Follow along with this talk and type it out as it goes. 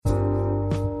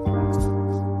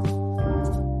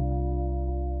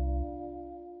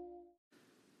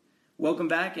Welcome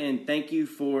back, and thank you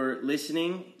for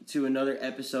listening to another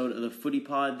episode of the Footy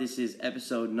Pod. This is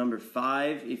episode number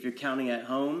 5, if you're counting at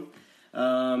home.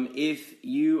 If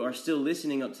you are still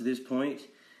listening up to this point,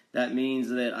 that means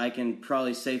that I can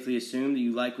probably safely assume that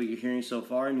you like what you're hearing so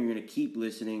far, and you're going to keep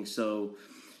listening. So,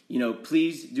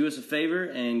 please do us a favor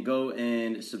and go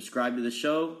and subscribe to the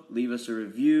show. Leave us a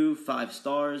review, 5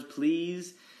 stars,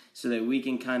 please, so that we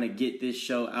can kind of get this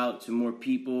show out to more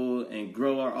people and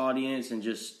grow our audience and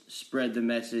just spread the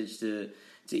message to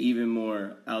even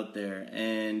more out there.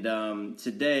 And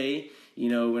today,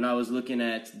 when I was looking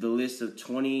at the list of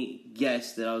 20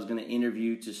 guests that I was going to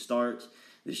interview to start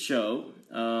the show,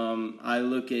 I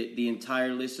look at the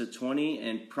entire list of 20,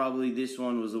 and probably this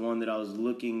one was the one that I was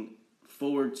looking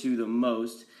forward to the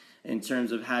most in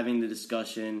terms of having the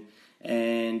discussion.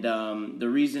 And the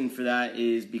reason for that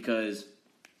is because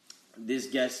this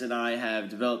guest and I have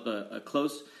developed a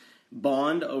close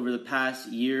bond over the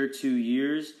past year, 2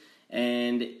 years.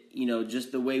 And,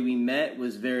 just the way we met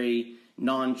was very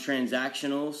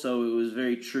non-transactional. So it was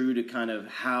very true to kind of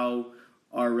how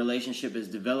our relationship has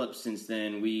developed since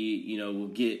then. We, we'll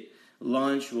get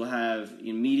lunch, we'll have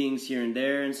meetings here and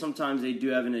there. And sometimes they do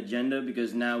have an agenda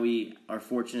because now we are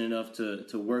fortunate enough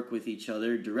to work with each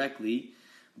other directly.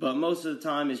 But most of the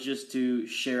time it's just to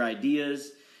share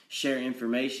ideas, share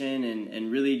information,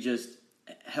 and really just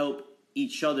help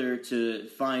each other to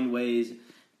find ways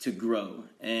to grow.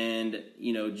 And,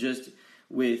 just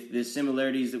with the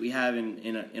similarities that we have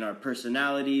in our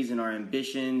personalities and our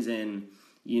ambitions and,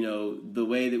 the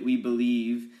way that we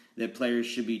believe that players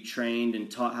should be trained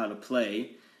and taught how to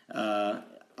play,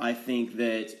 I think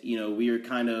that, we are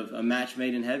kind of a match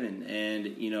made in heaven.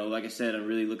 And, like I said, I'm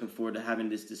really looking forward to having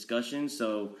this discussion.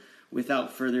 So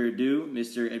without further ado,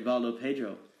 Mr. Edvaldo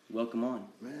Pedro. Welcome on.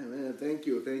 Man, thank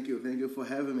you for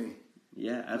having me.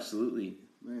 Yeah, absolutely.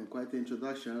 Man, quite the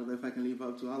introduction. I don't know if I can live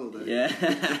up to all of that.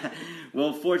 Yeah.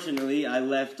 Well, fortunately, I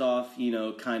left off,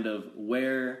 kind of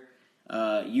where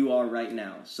you are right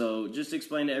now. So just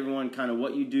explain to everyone kind of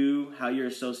what you do, how you're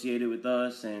associated with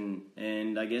us,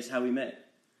 and I guess how we met.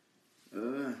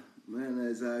 Man,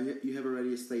 as you have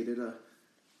already stated,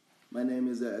 my name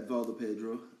is Edvaldo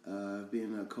Pedro. I've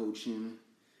been coaching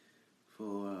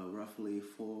for roughly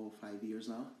 4 or 5 years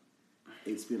now.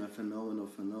 It's been a phenomenal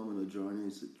journey.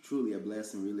 It's truly a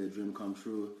blessing, really a dream come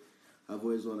true. I've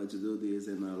always wanted to do this,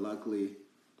 and luckily,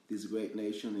 this great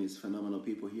nation is phenomenal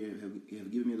people here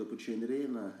have given me the opportunity,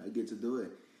 and I get to do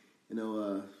it. I don't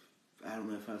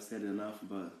know if I've said it enough,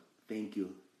 but thank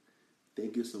you.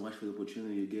 Thank you so much for the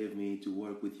opportunity you gave me to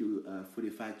work with you,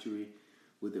 Footy Factory,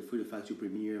 with the Footy Factory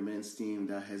Premier men's team.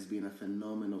 That has been a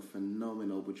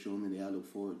phenomenal opportunity. I look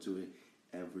forward to it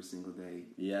every single day.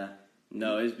 Yeah.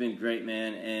 No, it's been great,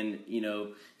 man. And,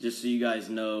 just so you guys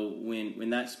know, when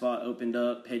that spot opened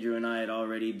up, Pedro and I had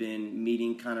already been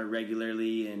meeting kind of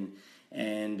regularly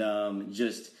and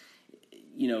just,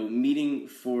 meeting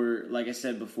for, like I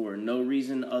said before, no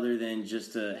reason other than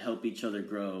just to help each other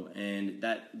grow. And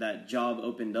that job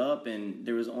opened up, and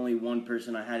there was only one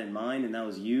person I had in mind, and that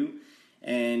was you.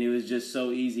 And it was just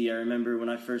so easy. I remember when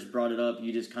I first brought it up,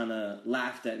 you just kind of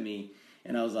laughed at me.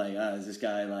 And I was like, is this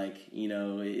guy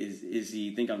is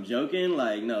he think I'm joking?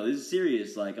 Like, no, this is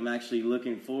serious. Like, I'm actually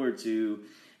looking forward to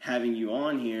having you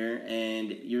on here.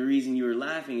 And your reason you were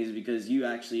laughing is because you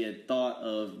actually had thought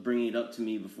of bringing it up to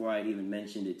me before I'd even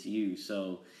mentioned it to you.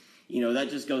 So, that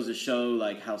just goes to show,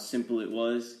 like, how simple it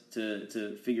was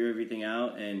to figure everything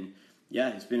out. And, yeah,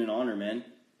 it's been an honor, man.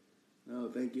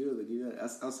 No, thank you. I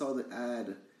saw the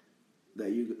ad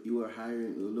that you were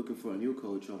looking for a new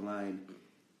coach online.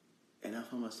 And I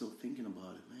found myself thinking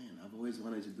about it. Man, I've always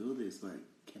wanted to do this. Like,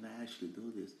 can I actually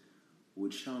do this?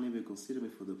 Would Sean even consider me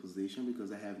for the position?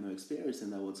 Because I have no experience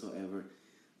in that whatsoever.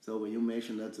 So when you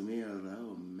mentioned that to me, I was like,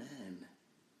 oh, man.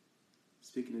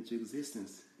 Speaking into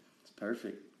existence. It's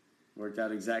perfect. Worked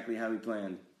out exactly how we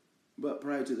planned. But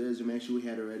prior to this, you mentioned we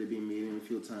had already been meeting a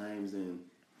few times and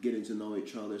getting to know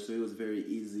each other. So it was very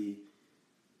easy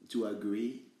to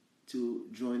agree to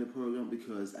join the program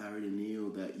because I already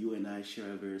knew that you and I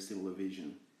share a very similar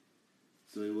vision.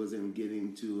 So it wasn't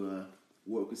getting to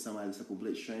work with somebody that's a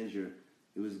complete stranger.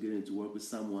 It was getting to work with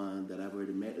someone that I've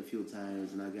already met a few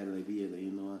times, and I got an idea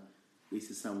that, this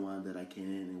is someone that I can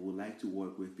and would like to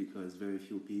work with because very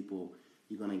few people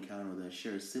you're going to encounter that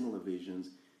share similar visions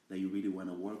that you really want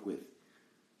to work with.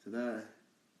 So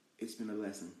it's been a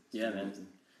blessing. Yeah, man.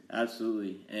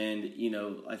 Absolutely. And,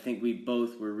 I think we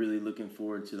both were really looking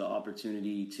forward to the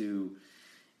opportunity to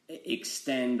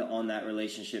extend on that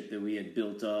relationship that we had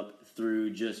built up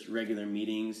through just regular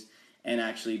meetings and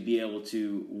actually be able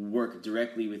to work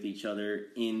directly with each other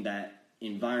in that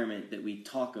environment that we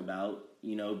talk about,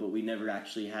 but we never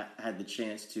actually had the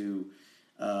chance to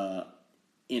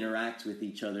interact with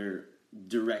each other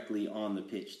directly on the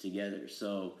pitch together.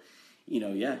 So,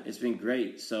 it's been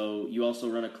great. So you also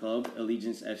run a club,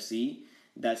 Allegiance FC.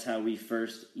 That's how we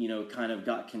first, kind of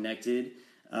got connected.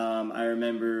 I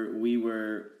remember we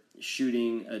were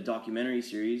shooting a documentary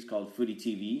series called Footy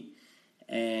TV,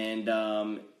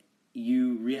 and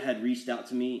you had reached out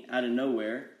to me out of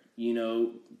nowhere,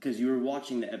 because you were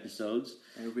watching the episodes.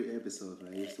 Every episode,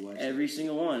 I used to watch every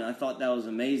single one. I thought that was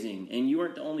amazing. And you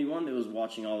weren't the only one that was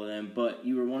watching all of them, but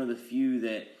you were one of the few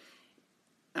that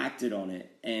acted on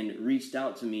it and reached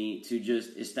out to me to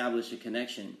just establish a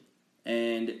connection.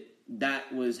 And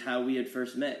that was how we had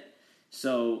first met.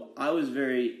 So I was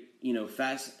very,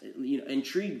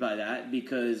 intrigued by that,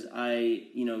 because I,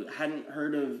 hadn't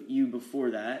heard of you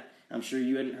before that. I'm sure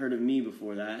you hadn't heard of me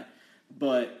before that.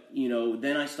 But,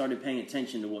 then I started paying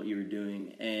attention to what you were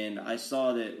doing, and I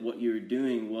saw that what you were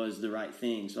doing was the right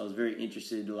thing. So I was very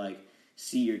interested to,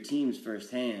 see your teams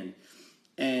firsthand.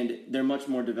 And they're much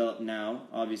more developed now.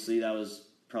 Obviously, that was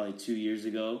probably 2 years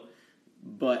ago.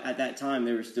 But at that time,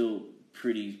 they were still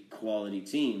pretty quality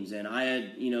teams. And I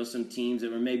had, some teams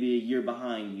that were maybe a year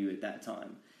behind you at that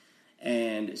time.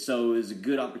 And so it was a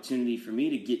good opportunity for me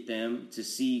to get them to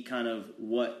see kind of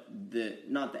what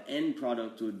not the end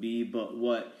product would be, but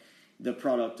what the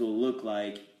product will look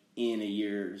like in a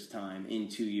year's time, in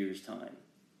 2 years' time.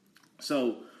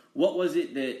 So what was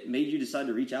it that made you decide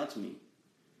to reach out to me?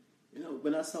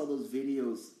 When I saw those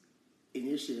videos,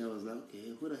 initially I was like,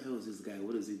 okay, who the hell is this guy?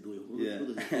 What is he doing? Who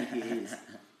does he think he is?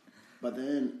 But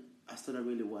then I started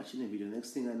really watching the video.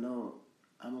 Next thing I know,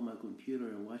 I'm on my computer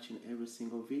and watching every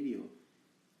single video.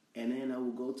 And then I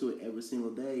will go to it every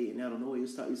single day, and I don't know, you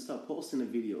start posting the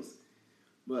videos.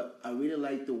 But I really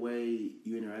like the way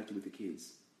you interacted with the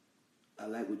kids. I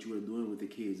like what you were doing with the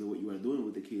kids, or what you are doing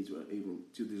with the kids, even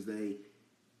to this day.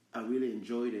 I really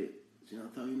enjoyed it. I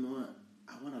thought, what?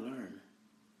 I want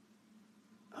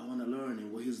to learn.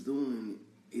 And what he's doing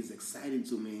is exciting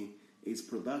to me. It's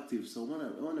productive. So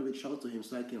I want to reach out to him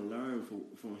so I can learn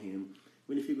from him.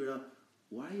 Really figure out,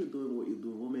 why are you doing what you're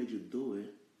doing? What made you do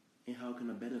it? And how can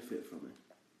I benefit from it?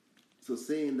 So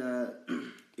saying that,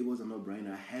 it was a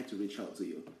no-brainer. I had to reach out to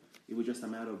you. It was just a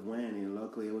matter of when. And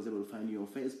luckily, I was able to find you on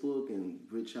Facebook and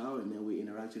reach out. And then we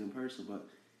interacted in person. But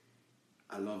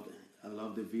I loved it. I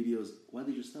loved the videos. Why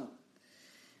did you stop?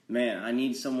 Man, I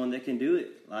need someone that can do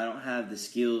it. I don't have the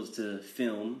skills to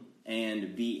film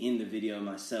and be in the video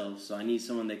myself. So I need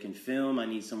someone that can film. I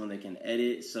need someone that can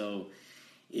edit. So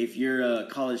if you're a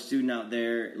college student out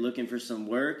there looking for some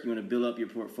work, you want to build up your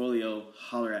portfolio,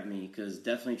 holler at me, because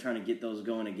definitely trying to get those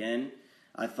going again.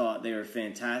 I thought they were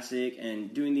fantastic.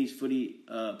 And doing these Footy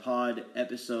Pod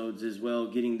episodes as well,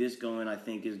 getting this going, I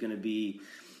think is going to be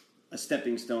a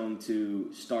stepping stone to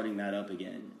starting that up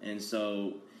again. And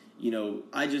so,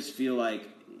 I just feel like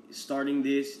starting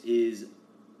this is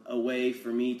a way for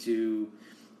me to,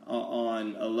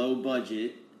 on a low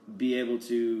budget, be able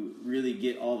to really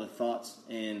get all the thoughts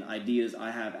and ideas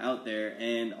I have out there,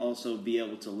 and also be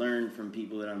able to learn from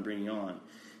people that I'm bringing on.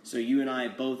 So you and I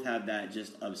both have that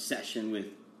just obsession with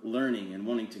learning and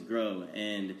wanting to grow.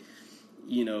 And,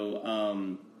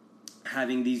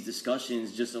 having these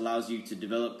discussions just allows you to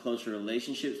develop closer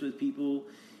relationships with people,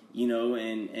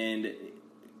 and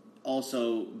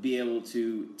also be able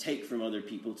to take from other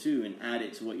people too and add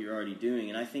it to what you're already doing.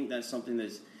 And I think that's something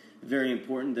that's very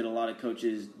important that a lot of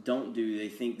coaches don't do. They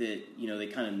think that, they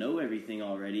kind of know everything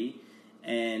already,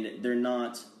 and they're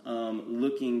not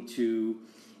looking to,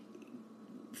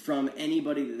 from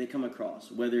anybody that they come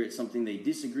across, whether it's something they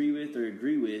disagree with or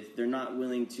agree with, they're not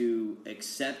willing to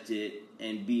accept it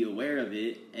and be aware of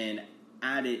it and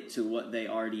add it to what they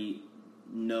already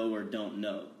know or don't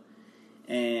know.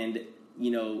 And,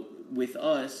 with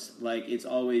us, it's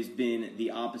always been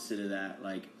the opposite of that.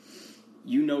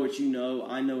 You know what you know,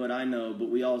 I know what I know, but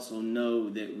we also know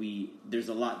that there's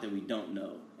a lot that we don't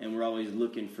know, and we're always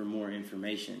looking for more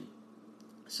information.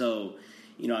 So,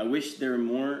 I wish there were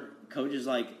more coaches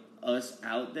like us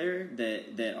out there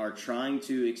that are trying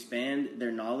to expand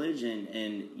their knowledge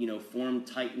and form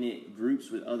tight-knit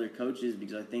groups with other coaches,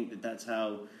 because I think that that's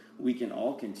how we can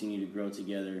all continue to grow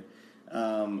together.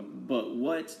 But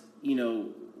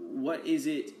what is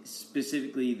it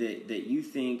specifically that you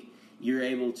think you're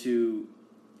able to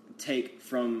take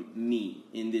from me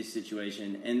in this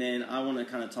situation? And then I want to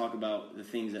kind of talk about the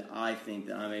things that I think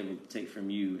that I'm able to take from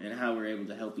you and how we're able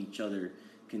to help each other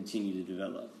continue to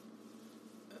develop.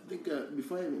 I think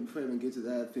before I even get to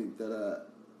that, I think that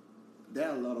there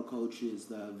are a lot of coaches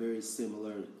that are very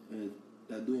similar,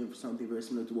 that are doing something very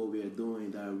similar to what we are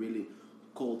doing, that are really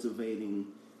cultivating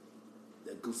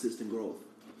consistent growth.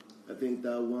 I think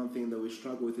that one thing that we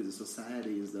struggle with as a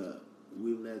society is that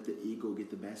we let the ego get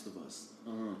the best of us.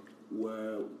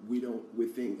 Where we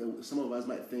think, some of us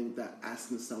might think that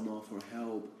asking someone for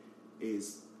help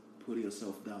is putting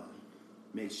yourself down,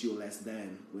 makes you less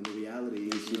than, when the reality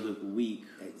is you look weak.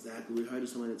 Exactly. We heard it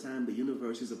so many times. The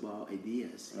universe is about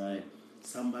ideas. Right.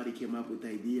 Somebody came up with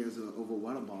ideas over a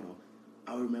water bottle.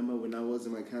 I remember when I was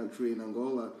in my country in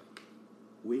Angola,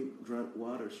 we drank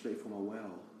water straight from a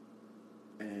well.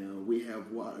 And we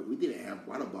have water. We didn't have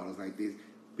water bottles like this.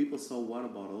 People sold water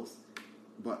bottles,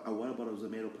 but our water bottles are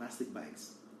made of plastic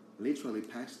bags. Literally,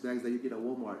 plastic bags that you get at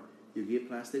Walmart. You get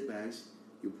plastic bags,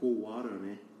 you pour water in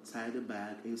it, tie the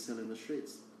bag, and you sell it in the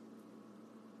streets.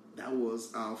 That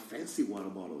was our fancy water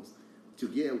bottles. To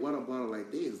get a water bottle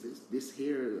like this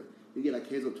here, you get a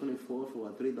case of 24 for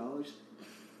what, $3?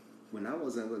 When I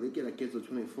was younger, they get a case of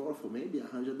 24 for maybe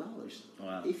 $100.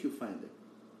 Wow. If you find it.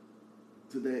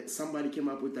 Somebody came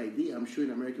up with the idea. I'm sure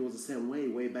in America it was the same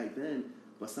way back then.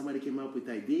 But somebody came up with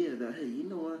the idea that, hey, you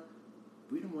know what?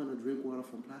 We don't want to drink water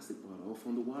from plastic bottle or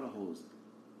from the water hose.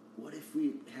 What if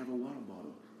we have a water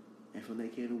bottle? And from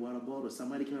that came the water bottle.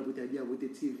 Somebody came up with the idea with the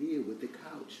TV, with the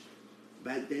couch.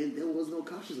 Back then, there was no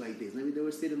couches like this. Maybe they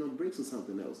were sitting on bricks or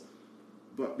something else.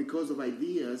 But because of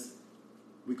ideas,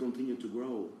 we continue to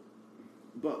grow.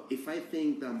 But if I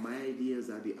think that my ideas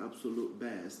are the absolute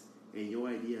best, and your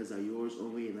ideas are yours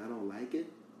only and I don't like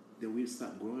it, then we'll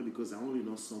stop growing because I only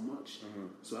know so much.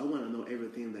 So I want to know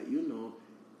everything that you know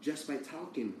just by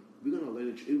talking. We're gonna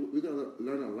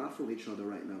learn a lot from each other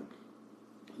right now.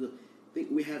 So I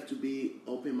think we have to be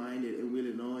open-minded and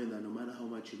really knowing that no matter how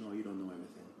much you know, you don't know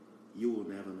everything. You will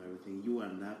never know everything. You are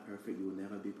not perfect. You will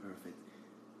never be perfect.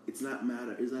 It's not a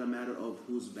matter of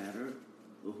who's better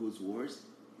or who's worse.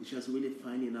 It's just really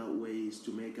finding out ways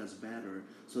to make us better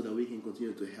so that we can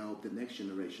continue to help the next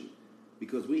generation.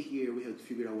 Because we have to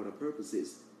figure out what our purpose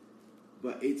is.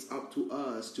 But it's up to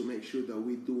us to make sure that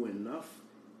we do enough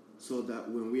so that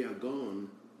when we are gone,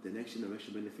 the next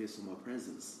generation benefits from our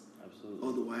presence. Absolutely.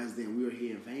 Otherwise, then we are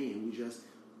here in vain.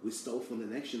 We stole from the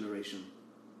next generation.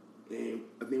 And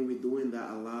I think we're doing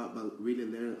that a lot, but really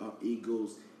letting our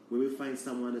egos. When we find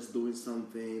someone that's doing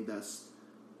something that's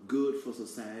good for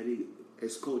society,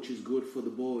 as coaches, good for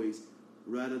the boys,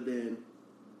 rather than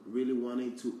really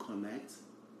wanting to connect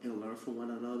and learn from one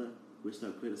another, we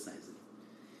start criticizing.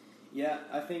 Yeah,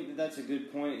 I think that's a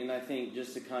good point, and I think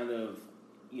just to kind of,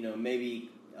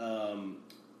 maybe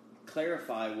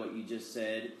clarify what you just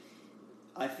said,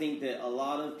 I think that a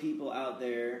lot of people out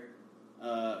there,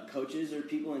 coaches or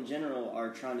people in general, are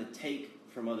trying to take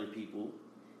from other people,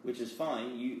 which is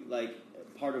fine.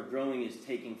 Part of growing is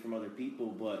taking from other people,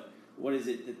 but what is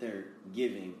it that they're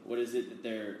giving? What is it that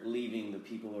they're leaving the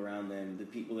people around them, the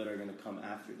people that are going to come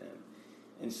after them?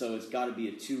 And so it's got to be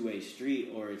a two-way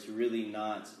street, or it's really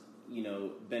not,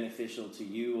 beneficial to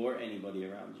you or anybody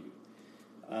around you.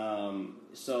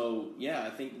 I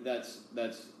think that's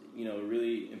a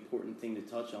really important thing to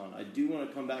touch on. I do want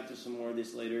to come back to some more of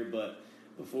this later, but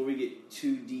before we get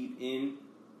too deep in,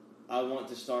 I want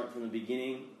to start from the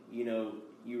beginning.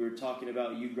 You were talking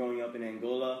about you growing up in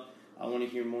Angola. I want to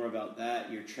hear more about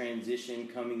that, your transition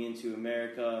coming into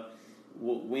America,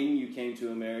 when you came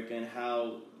to America, and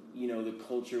how, the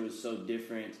culture was so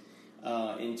different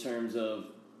in terms of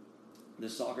the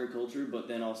soccer culture, but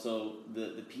then also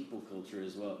the people culture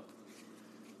as well.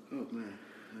 Oh, man.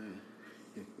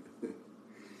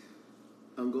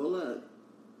 Angola,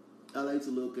 I like to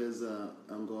look as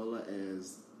Angola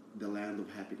as the land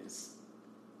of happiness.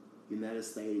 United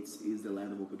States is the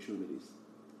land of opportunities.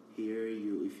 Here,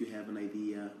 if you have an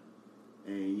idea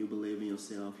and you believe in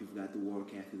yourself, you've got the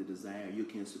work ethic, the desire, you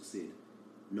can succeed.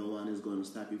 No one is going to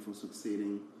stop you from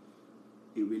succeeding.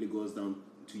 It really goes down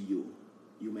to you.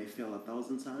 You may fail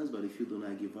 1,000 times, but if you do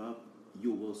not give up,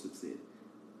 you will succeed.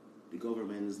 The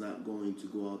government is not going to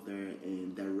go out there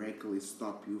and directly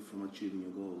stop you from achieving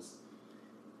your goals.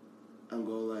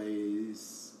 Angola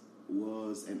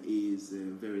was and is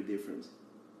very different.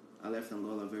 I left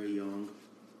Angola very young.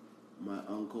 My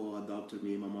uncle adopted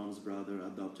me, my mom's brother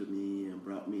adopted me and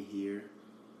brought me here.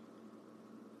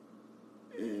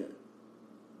 And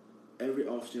every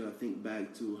often I think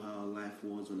back to how life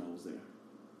was when I was there.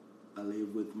 I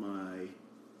lived with my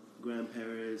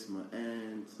grandparents, my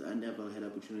aunts. I never had the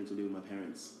opportunity to live with my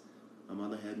parents. My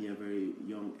mother had me at a very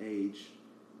young age,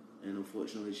 and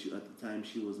unfortunately, at the time,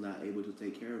 she was not able to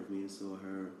take care of me, so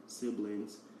her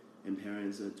siblings and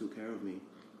parents took care of me.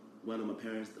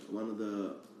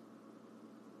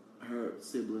 Her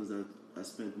siblings that I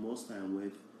spent most time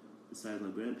with, besides my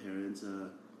grandparents,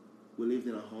 we lived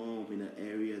in a home in an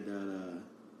area that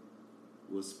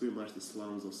was pretty much the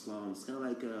slums of slums, kind of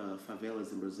like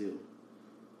favelas in Brazil.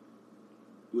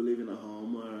 We live in a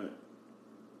home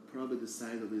probably the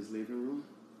size of this living room,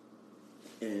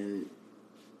 and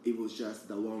it was just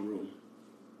the one room.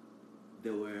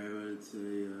 There were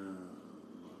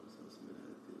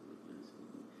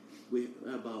we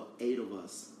about 8 of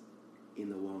us in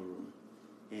the one room,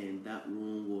 and that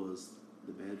room was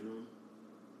the bedroom,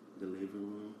 the living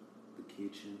room, the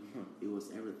kitchen. It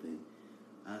was everything.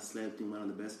 I slept in one of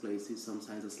the best places.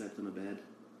 Sometimes I slept on a bed.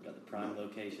 Got the prime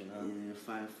location, huh? Yeah,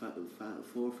 4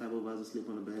 or 5 of us would sleep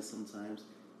on the bed sometimes.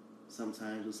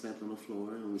 Sometimes we slept on the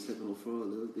floor, and we slept on the floor.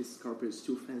 This carpet is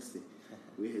too fancy.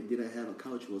 Didn't have a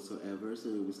couch whatsoever, so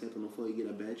we slept on the floor. You get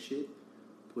a bed sheet,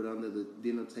 put under the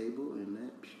dinner table, and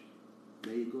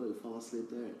there you go. You fall asleep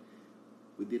there.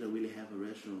 We didn't really have a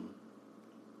restroom.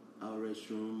 Our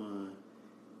restroom,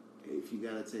 if you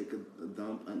gotta take a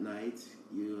dump at night,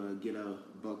 you get a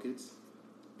bucket,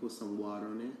 put some water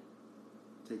on it,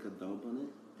 take a dump on it,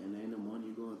 and then in the morning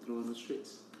you go and throw it in the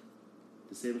streets.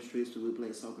 The same streets that we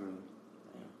play soccer on.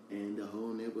 Yeah. And the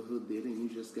whole neighborhood did, and you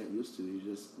just got used to it. You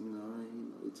just,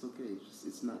 it's okay.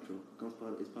 It's natural.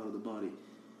 It's part of the body.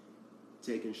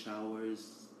 Taking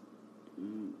showers,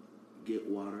 get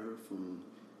water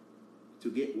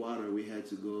to get water, we had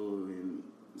to go, and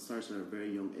it starts at a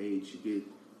very young age. You get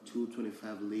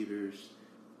 225 liters.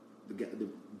 The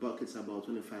buckets are about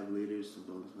 25 liters.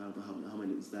 I don't know how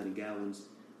many is that in gallons,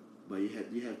 but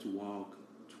you have to walk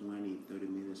 20, 30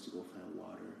 minutes to go find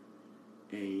water.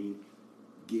 And you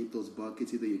get those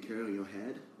buckets, either you carry on your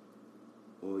head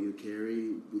or you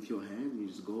carry with your hand. You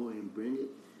just go and bring it,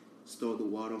 store the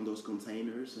water on those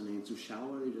containers, and then to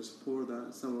shower, you just pour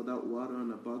some of that water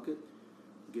on a bucket,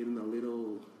 get in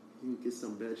you get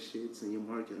some bed sheets, and you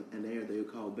mark an area that you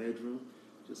call bedroom,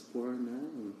 just pour in there,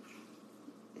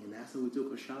 and that's how we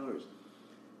took our showers.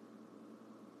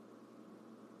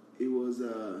 It was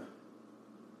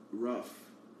rough.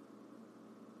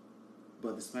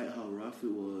 But despite how rough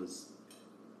it was,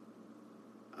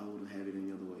 I wouldn't have it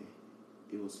any other way.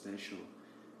 It was special.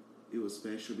 It was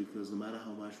special because no matter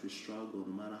how much we struggled,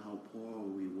 no matter how poor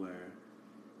we were,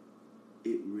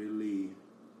 it really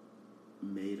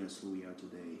made us who we are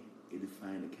today. It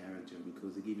defined the character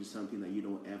because it gives you something that you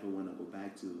don't ever want to go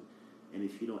back to. And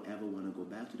if you don't ever want to go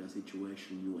back to that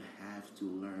situation, you have to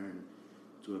learn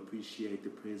to appreciate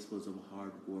the principles of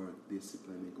hard work,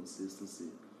 discipline, and consistency.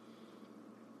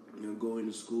 Going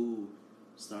to school,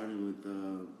 starting with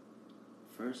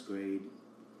first grade,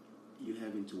 you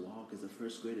having to walk as a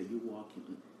first grader. You walk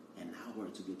in an hour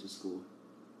to get to school,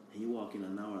 and you walk in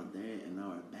an hour there, an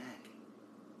hour back,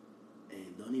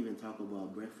 and don't even talk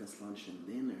about breakfast, lunch, and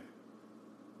dinner.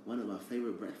 One of my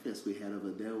favorite breakfasts we had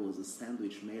over there was a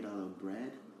sandwich made out of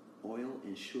bread, oil,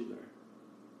 and sugar.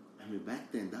 I mean,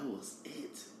 back then that was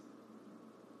it.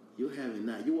 You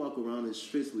walk around the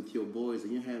streets with your boys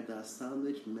and you have that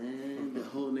sandwich, man, the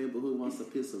whole neighborhood wants a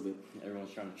piece of it.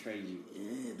 Everyone's trying to trade you.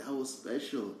 Yeah, that was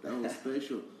special.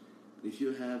 If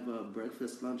you have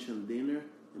breakfast, lunch, and dinner,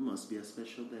 it must be a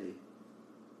special day.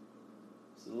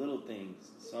 It's the little things.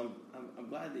 So I'm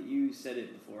glad that you said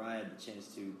it before I had the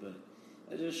chance to, but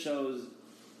it just shows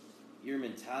your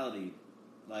mentality.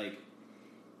 Like,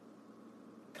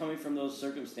 coming from those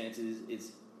circumstances,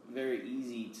 it's very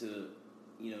easy to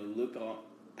look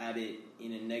at it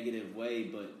in a negative way,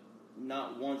 but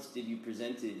not once did you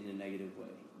present it in a negative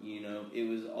way. It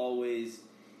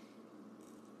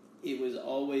was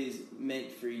always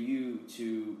meant for you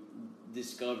to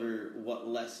discover what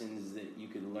lessons that you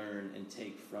could learn and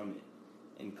take from it.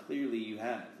 And clearly you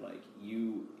have.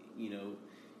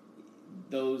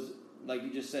 Those, like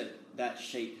you just said, that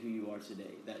shaped who you are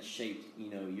today. That shaped,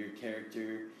 your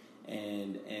character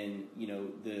and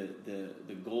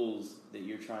the goals that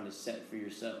you're trying to set for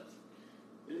yourself.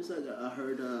 It's like I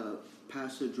heard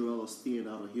Pastor Joel Osteen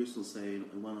out of Houston say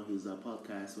in one of his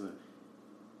podcasts where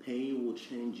pain will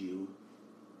change you.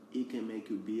 It can make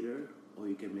you bitter or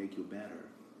it can make you better.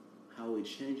 How it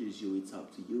changes you, it's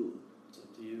up to you. It's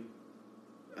up to you.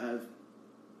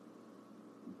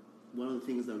 One of the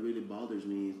things that really bothers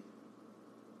me is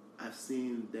I've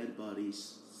seen dead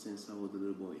bodies since I was a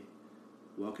little boy.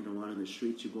 Walking around in the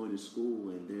streets, you're going to school,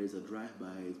 and there's a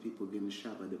drive-by, people getting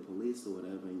shot by the police or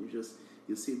whatever, and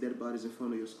you see dead bodies in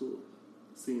front of your school,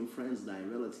 seeing friends die,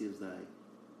 relatives die,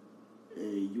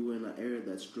 and you're in an area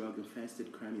that's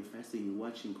drug-infested, crime-infested, you're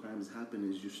watching crimes happen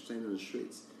as you're standing in the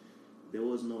streets. There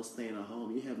was no staying at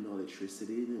home. You have no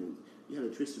electricity. You have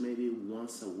electricity maybe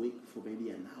once a week for maybe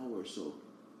an hour or so.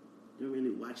 You don't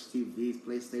really watch TV,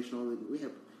 PlayStation, all that.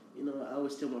 I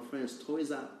always tell my friends,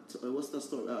 what's the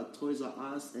story? Toys R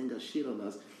Us ain't got shit on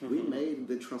us. We made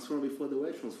the Transformers before they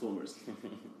were Transformers.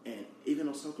 And even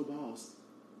on soccer balls,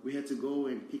 we had to go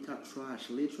and pick up trash,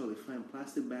 literally find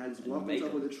plastic bags, walk on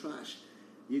top of the trash.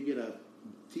 You get a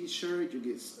t-shirt, you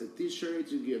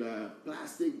get a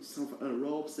plastic, some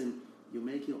ropes, and you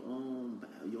make your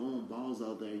own balls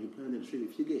out there. You play in the street.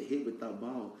 If you get hit with that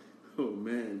ball, oh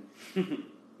man.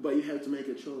 But you have to make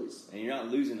a choice. And you're not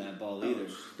losing that ball either.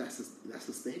 That's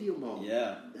a stadium ball.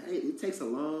 Yeah. It takes a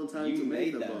long time to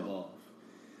make that ball.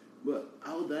 But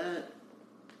all that,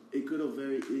 it could have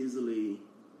very easily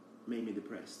made me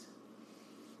depressed.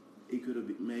 It could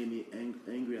have made me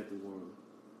angry at the world.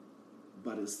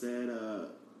 But instead,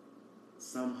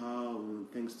 somehow,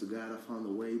 thanks to God, I found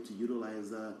a way to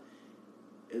utilize that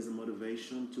as a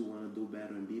motivation to want to do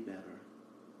better and be better.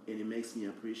 And it makes me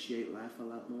appreciate life a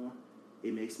lot more.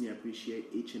 It makes me appreciate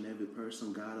each and every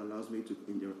person God allows me to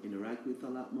interact with a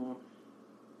lot more,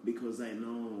 because I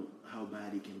know how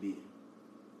bad it can be.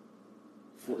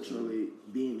 Fortunately,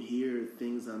 being here,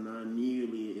 things are not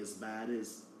nearly as bad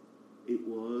as it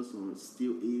was or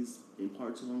still is in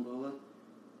parts of Angola.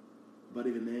 But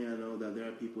even then, I know that there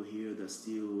are people here that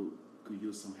still could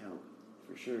use some help.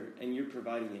 For sure. And you're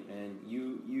providing it, man.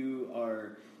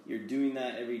 You're doing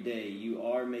that every day. You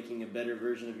are making a better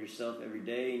version of yourself every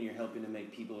day, and you're helping to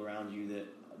make people around you that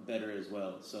better as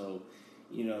well. So,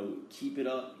 keep it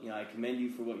up. I commend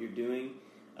you for what you're doing.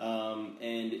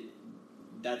 And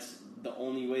that's the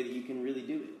only way that you can really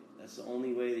do it. That's the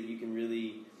only way that you can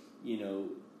really,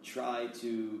 try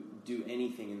to do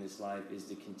anything in this life, is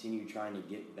to continue trying to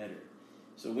get better.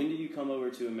 So when did you come over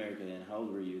to America then? How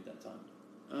old were you at that time?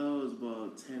 I was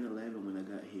about 10, 11 when I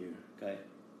got here. Okay.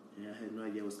 Yeah, I had no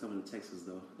idea I was coming to Texas,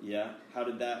 though. Yeah? How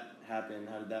did that happen?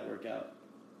 How did that work out?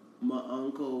 My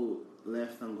uncle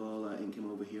left Angola and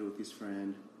came over here with his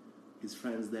friend. His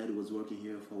friend's dad was working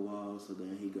here for a while, so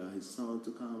then he got his son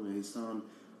to come, and his son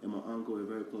and my uncle were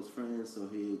very close friends, so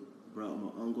he brought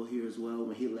my uncle here as well.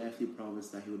 When he left, he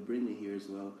promised that he would bring me here as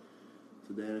well.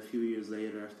 So then a few years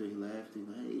later, after he left,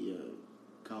 he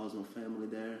calls my family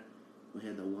there. We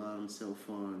had a one cell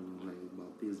phone, like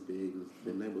about this big. It was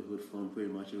the neighborhood phone, pretty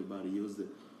much everybody used it.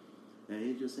 And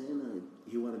he just saying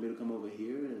he wanted me to come over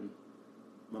here. And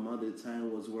my mother at the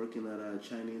time was working at a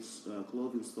Chinese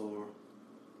clothing store.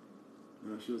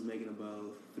 She was making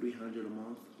about $300 a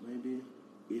month, maybe,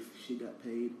 if she got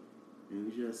paid.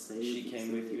 And we just saved. She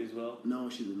came with you as well? No,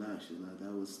 she did not.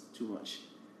 That was too much.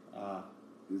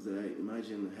 Because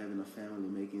imagine having a family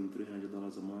making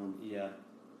 $300 a month. Yeah.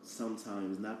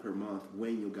 Sometimes, not per month,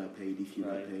 when you got paid, if you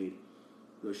got paid.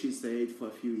 So she stayed for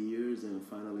a few years and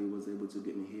finally was able to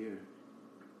get me here.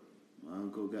 My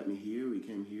uncle got me here, we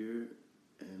came here,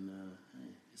 and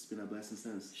it's been a blessing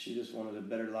since. She just wanted a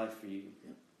better life for you.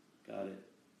 Yep. Got it.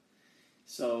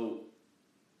 So,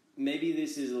 maybe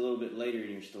this is a little bit later in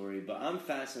your story, but I'm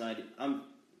fascinated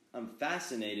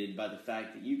by the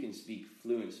fact that you can speak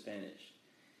fluent Spanish.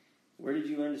 Where did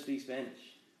you learn to speak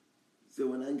Spanish? So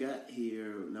when I got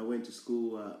here, and I went to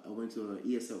school, I went to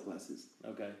ESL classes.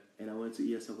 Okay. And I went to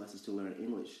ESL classes to learn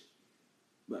English.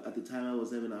 But at the time, I was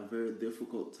having a very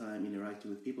difficult time interacting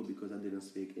with people because I didn't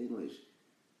speak English.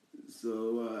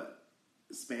 So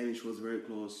Spanish was very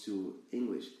close to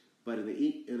English. But in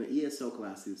the ESL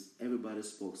classes, everybody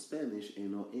spoke Spanish and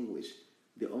no English.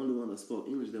 The only one that spoke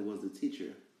English there was the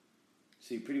teacher.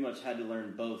 So you pretty much had to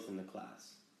learn both in the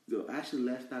class. So I actually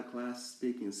left that class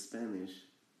speaking Spanish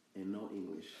and no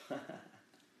English.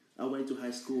 I went to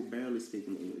high school barely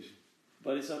speaking English.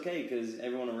 But it's okay because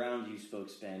everyone around you spoke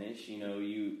Spanish.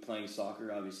 You playing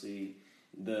soccer, obviously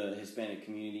the Hispanic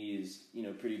community is,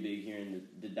 pretty big here in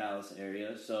the Dallas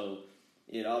area. So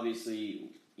it obviously,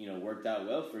 worked out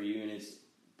well for you, and it's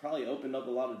probably opened up a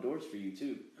lot of doors for you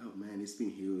too. Oh man, it's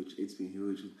been huge. It's been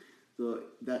huge. So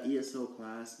that ESL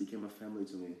class became a family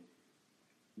to me.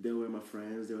 They were my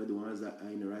friends. They were the ones that I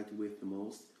interacted with the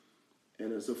most.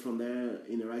 And so from there,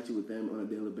 interacting with them on a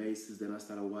daily basis, then I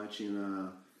started watching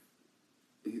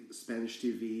Spanish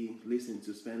TV, listening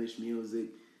to Spanish music.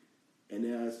 And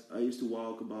then I used to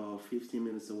walk about 15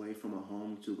 minutes away from my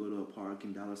home to go to a park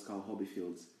in Dallas called Hobby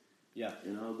Fields. Yeah.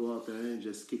 And I'll go out there and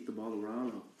just kick the ball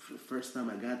around. For the first time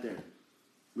I got there,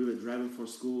 we were driving from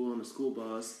school on the school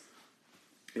bus,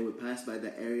 and we passed by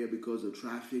the area because of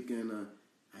traffic, and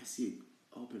I see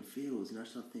open fields, and I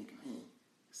start thinking, man,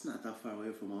 it's not that far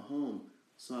away from my home.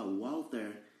 So I walked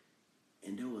there,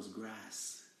 and there was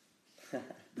grass.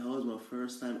 That was my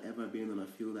first time ever being on a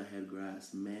field that had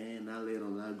grass. Man, I laid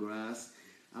on that grass.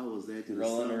 I was there to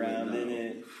rolling the sun around in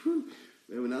it.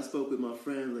 And when I spoke with my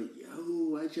friend, like,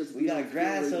 yo, we got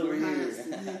grass over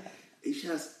here. it's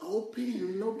just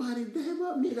open. Nobody there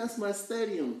but me. That's my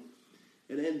stadium.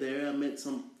 And then there I met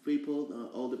some people,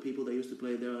 all the people that used to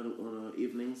play there on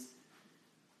evenings.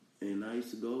 And I used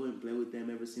to go and play with them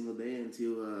every single day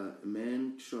until a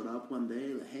man showed up one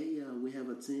day, like, hey, we have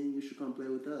a team, you should come play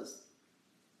with us.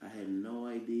 I had no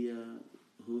idea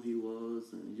who he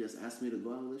was, and he just asked me to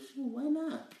go. I was like, sure, why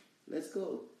not? Let's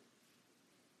go.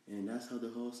 And that's how the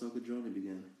whole soccer journey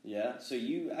began. Yeah, so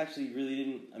you actually really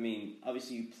didn't, I mean,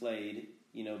 obviously you played,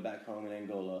 back home in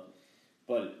Angola,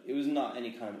 but it was not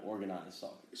any kind of organized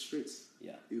soccer. Streets.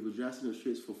 Yeah. It was just in the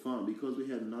streets for fun. Because we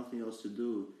had nothing else to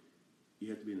do, you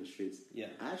had to be in the streets. Yeah.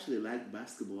 I actually liked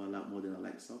basketball a lot more than I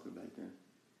liked soccer back then.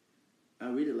 I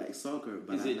really like soccer,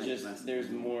 but Is I it like just basketball. there's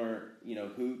more,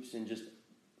 hoops and just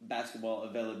basketball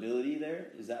availability there?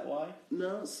 Is that why?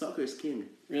 No, soccer is king.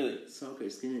 Really? Soccer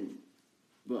is king.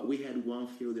 But we had one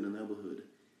field in the neighborhood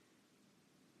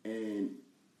and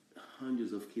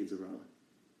hundreds of kids around.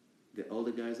 The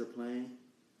older guys are playing.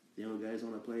 The younger guys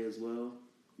want to play as well.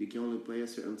 You can only play at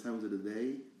certain times of the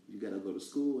day. You got to go to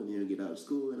school and you get out of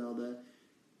school and all that.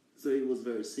 So it was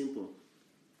very simple.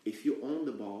 If you own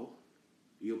the ball,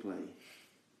 you play.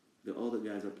 The older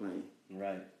guys are playing.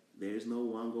 Right. There's no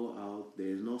one go out.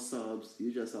 There's no subs.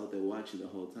 You're just out there watching the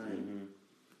whole time.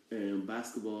 Mm-hmm. And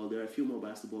basketball, there are a few more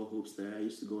basketball hoops there. I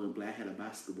used to go and play. I had a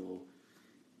basketball.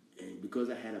 And because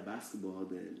I had a basketball,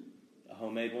 then... A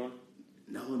homemade one?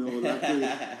 No, not really.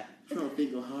 I'm trying to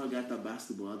think of how I got that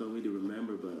basketball. I don't really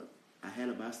remember, but I had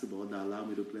a basketball that allowed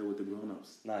me to play with the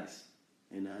grown-ups. Nice.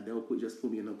 And they would just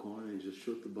put me in the corner and just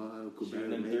shoot the ball. Shooting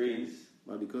them threes.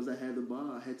 But because I had the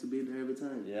ball, I had to be there every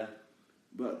time. Yeah.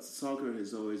 But soccer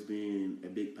has always been a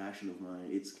big passion of mine.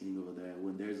 It's king over there.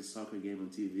 When there's a soccer game on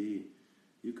TV,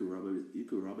 you could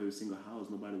rob every single house.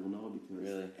 Nobody will know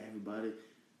because everybody,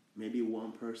 maybe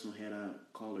one person had a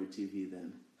color TV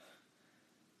then.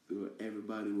 So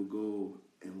everybody will go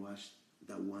and watch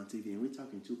that one TV. And we're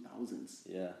talking 2000s.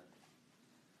 Yeah.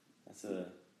 That's a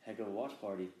heck of a watch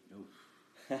party.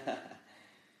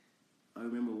 I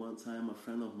remember one time a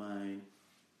friend of mine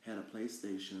had a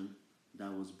PlayStation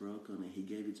that was broken and he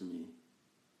gave it to me.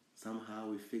 Somehow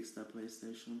we fixed that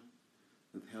PlayStation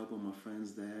with help of my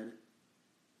friend's dad,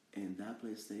 and that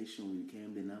PlayStation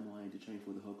became the number one entertainment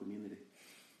for the whole community.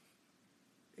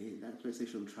 That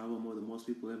PlayStation traveled more than most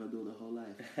people ever do their whole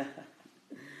life.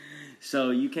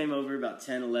 So you came over about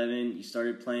 10, 11. You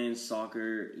started playing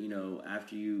soccer,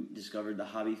 after you discovered the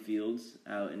hobby fields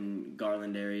out in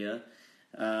Garland area.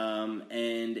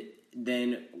 And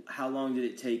then how long did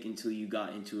it take until you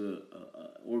got into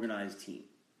a organized team,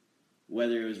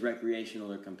 whether it was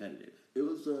recreational or competitive? It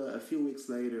was a few weeks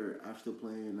later after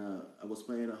playing. I was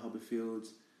playing at hobby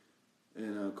fields,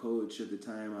 and a coach at the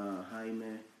time,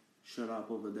 Jaime, showed up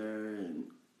over there and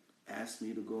asked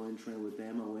me to go and train with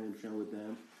them. I went and trained with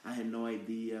them. I had no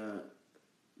idea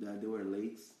that there were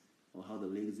leagues or how the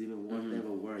leagues even work.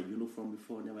 Never wore a uniform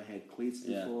before. Never had cleats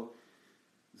before.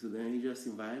 So then he just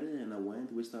invited, and I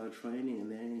went. We started training,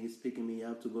 and then he's picking me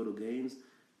up to go to games.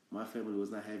 My family was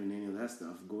not having any of that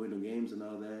stuff. Going to games and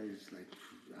all that, it's like,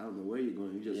 I don't know where you're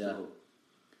going. You just go.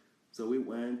 So we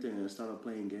went and started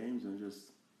playing games, and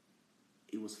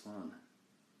it was fun.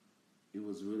 It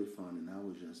was really fun, and I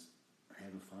was just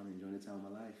having fun, enjoying the time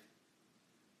of my life.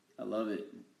 I love it.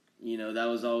 That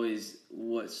was always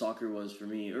what soccer was for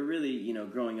me. Or really,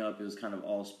 growing up, it was kind of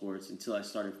all sports until I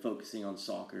started focusing on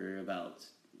soccer about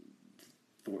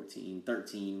 14,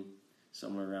 13,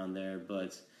 somewhere around there.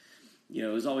 But, it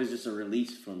was always just a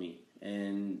release for me.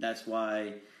 And that's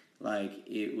why,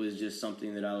 it was just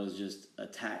something that I was just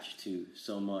attached to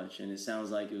so much. And it sounds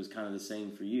like it was kind of the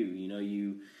same for you.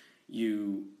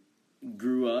 You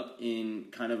grew up in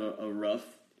kind of a rough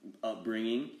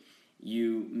upbringing.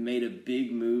 You made a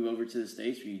big move over to the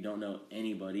States where you don't know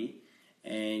anybody,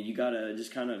 and you got to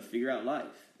just kind of figure out life.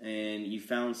 And you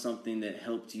found something that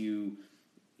helped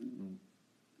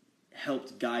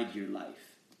guide your life,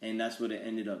 and that's what it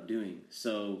ended up doing.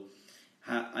 So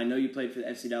I know you played for the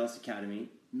FC Dallas Academy.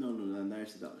 No, not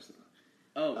FC Dallas.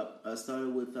 Oh. I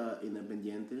started with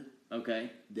Independiente.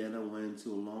 Okay. Then I went to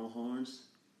Longhorns.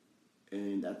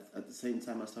 And at the same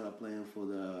time, I started playing for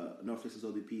the North Texas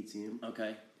ODP team.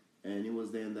 Okay. And it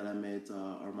was then that I met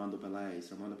Armando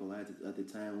Pelaez. Armando Pelaez at the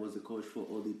time was the coach for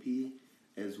ODP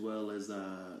as well as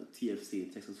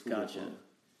TFC, Texas Football Club. Gotcha.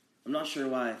 I'm not sure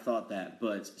why I thought that,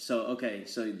 but so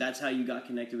that's how you got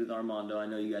connected with Armando. I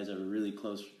know you guys have a really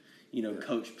close,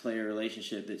 coach-player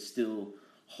relationship that still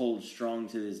holds strong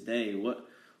to this day.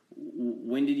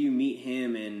 When did you meet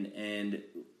him, and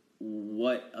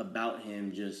what about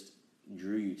him just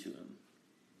drew you to him?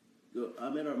 I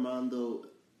met Armando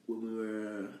when we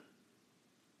were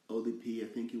ODP, I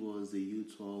think it was the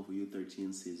U12 or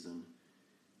U13 season.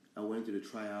 I went to the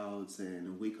tryouts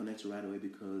and we connected right away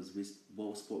because we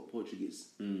both spoke Portuguese.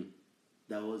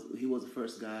 He was the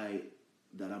first guy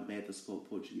that I met that spoke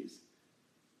Portuguese.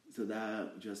 So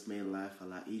that just made life a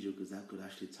lot easier because I could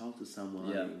actually talk to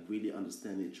someone and really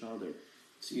understand each other.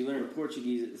 So you learned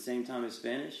Portuguese at the same time as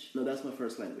Spanish? No, that's my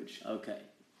first language. Okay.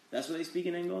 That's what they speak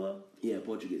in Angola? Yeah,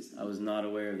 Portuguese. I was not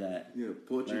aware of that. Yeah,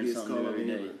 Portuguese. Learn something new every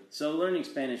day. So learning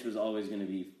Spanish was always going to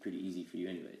be pretty easy for you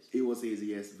anyways? It was easy,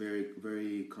 yes. Very,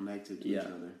 very connected to each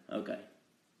other. Okay.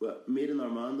 But meeting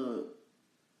Armando,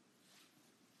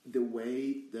 the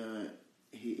way that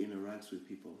he interacts with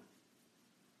people,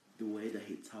 the way that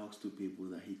he talks to people,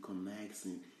 that he connects,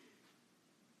 and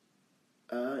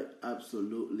I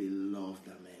absolutely love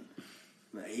that man.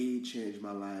 Like, he changed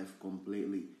my life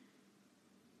completely.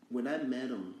 When I met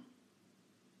him,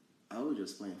 I was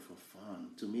just playing for fun.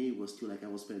 To me, it was still like I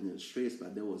was playing in the streets,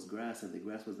 but there was grass, and the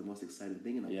grass was the most exciting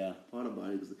thing. And I thought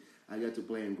about it because I got to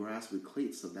play in grass with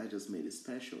cleats, so that just made it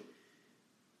special.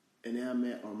 And then I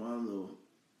met Armando,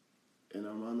 and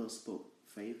Armando spoke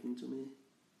faith into me.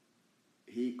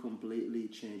 He completely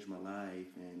changed my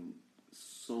life, and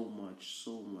so much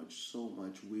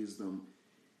wisdom.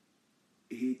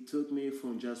 He took me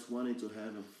from just wanting to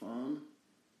have fun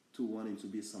to wanting to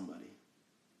be somebody.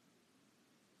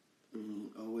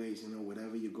 Always,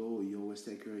 wherever you go, you always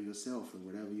take care of yourself, and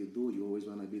whatever you do, you always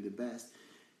want to be the best.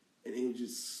 And it was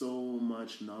just so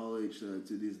much knowledge to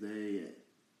this day.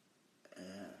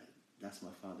 That's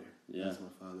my father. Yeah. That's my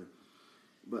father.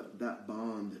 But that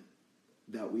bond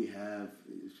that we have,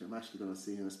 I'm actually going to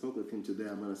see him. I spoke with him today.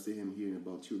 I'm going to see him here in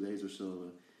about 2 days or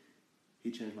so.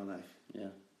 He changed my life. Yeah.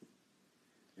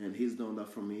 And he's done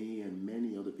that for me and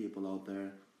many other people out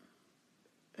there.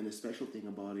 And the special thing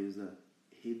about it is that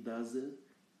he does it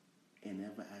and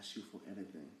never asks you for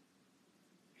anything.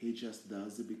 He just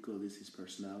does it because it's his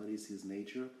personality, it's his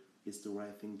nature. It's the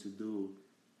right thing to do.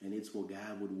 And it's what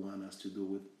God would want us to do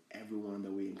with everyone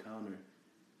that we encounter.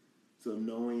 So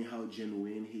knowing how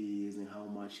genuine he is and how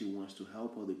much he wants to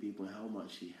help other people and how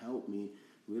much he helped me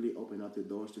really open up the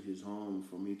doors to his home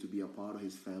for me to be a part of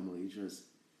his family.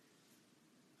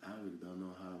 I really don't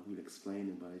know how I would explain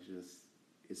it, but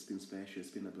it's been special.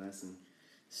 It's been a blessing.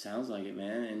 Sounds like it,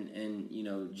 man.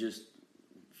 And just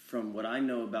from what I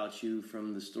know about you,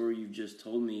 from the story you've just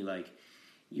told me, like,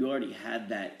 you already had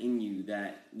that in you,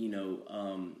 that,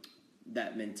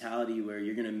 that mentality where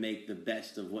you're going to make the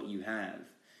best of what you have.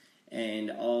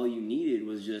 And all you needed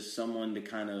was just someone to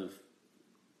kind of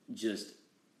just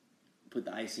put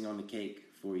the icing on the cake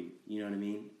for you. You know what I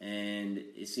mean? And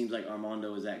it seems like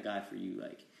Armando is that guy for you.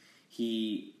 Like,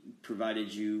 he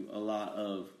provided you a lot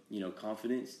of,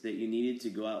 confidence that you needed to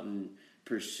go out and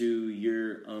pursue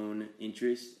your own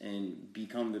interests and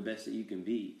become the best that you can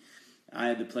be. I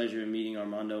had the pleasure of meeting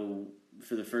Armando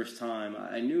for the first time.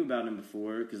 I knew about him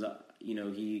before because,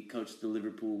 he coached the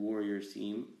Liverpool Warriors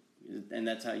team. And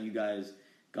that's how you guys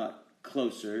got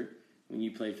closer when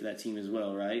you played for that team as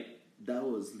well, right? That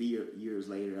was years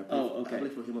later. Okay. I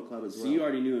played for Himo Club as well. So you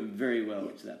already knew him very well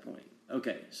up to that point.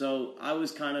 Okay, so I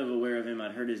was kind of aware of him.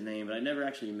 I'd heard his name, but I never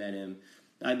actually met him.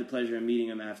 I had the pleasure of meeting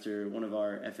him after one of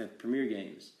our FF Premier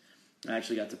games. I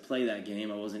actually got to play that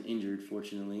game. I wasn't injured,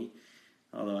 fortunately,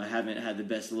 although I haven't had the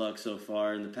best luck so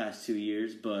far in the past 2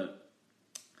 years. But,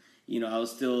 I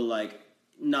was still,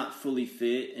 not fully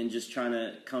fit and just trying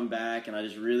to come back, and I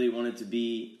just really wanted to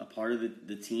be a part of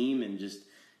the team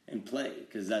and play,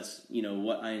 because that's,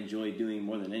 what I enjoy doing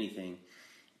more than anything.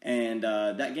 And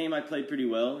that game I played pretty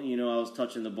well. I was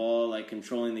touching the ball,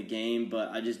 controlling the game, but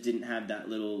I just didn't have that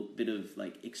little bit of,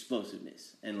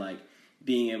 explosiveness and,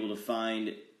 being able to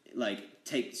find,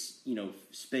 take,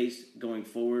 space going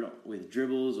forward with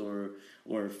dribbles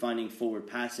or finding forward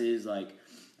passes.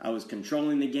 I was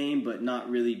controlling the game, but not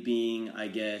really being, I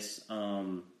guess,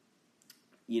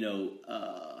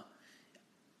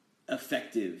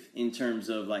 effective in terms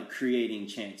of, creating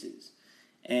chances.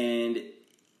 And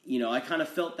I kind of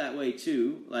felt that way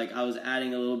too. I was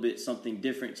adding a little bit something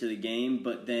different to the game,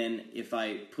 but then if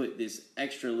I put this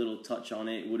extra little touch on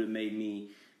it, it would have made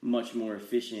me much more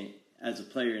efficient as a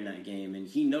player in that game. And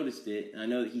he noticed it, and I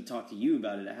know that he talked to you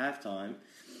about it at halftime,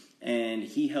 and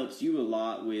he helps you a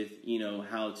lot with,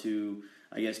 how to,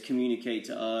 I guess, communicate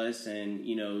to us and,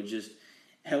 just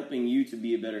helping you to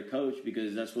be a better coach,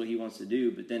 because that's what he wants to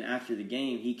do. But then after the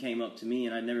game, he came up to me,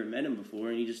 and I'd never met him before,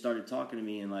 and he just started talking to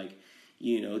me and,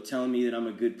 telling me that I'm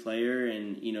a good player,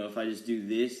 and, if I just do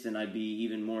this, then I'd be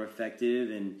even more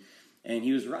effective. And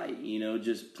he was right,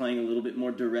 just playing a little bit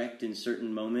more direct in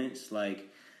certain moments,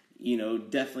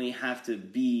 definitely have to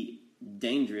be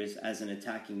dangerous as an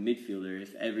attacking midfielder.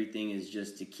 If everything is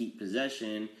just to keep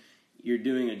possession, you're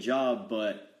doing a job,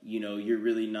 but you're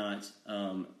really not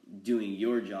doing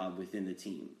your job within the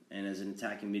team. And as an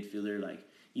attacking midfielder, like,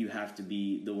 you have to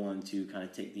be the one to kind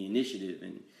of take the initiative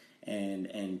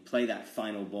and play that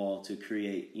final ball to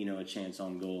create a chance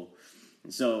on goal.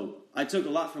 And so I took a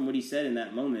lot from what he said in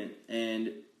that moment,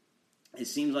 and it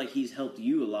seems like he's helped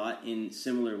you a lot in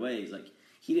similar ways. Like,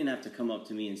 he didn't have to come up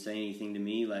to me and say anything to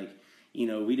me. Like,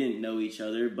 we didn't know each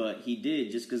other, but he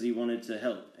did just because he wanted to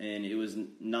help. And it was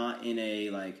not in a,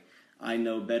 like, I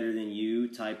know better than you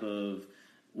type of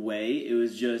way. It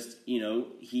was just,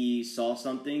 he saw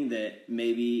something that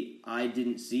maybe I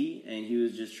didn't see, and he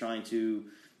was just trying to,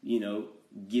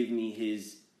 give me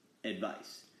his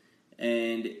advice.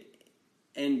 And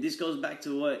this goes back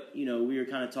to what, we were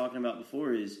kind of talking about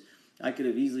before, is I could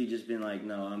have easily just been like,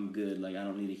 no, I'm good. Like, I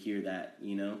don't need to hear that,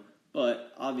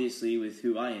 But obviously with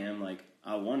who I am, like,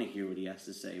 I want to hear what he has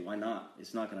to say. Why not?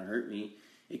 It's not going to hurt me.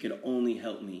 It could only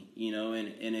help me,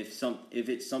 and if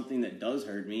it's something that does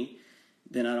hurt me,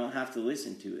 then I don't have to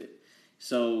listen to it.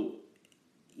 So,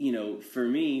 for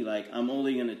me, like, I'm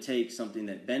only going to take something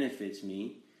that benefits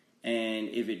me. And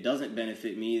if it doesn't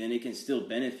benefit me, then it can still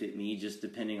benefit me, just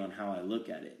depending on how I look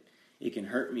at it. It can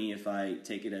hurt me if I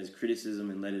take it as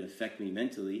criticism and let it affect me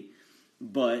mentally,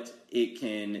 but it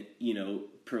can,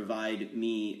 provide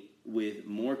me with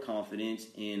more confidence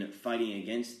in fighting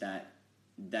against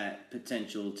that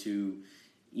potential to,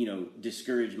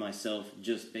 discourage myself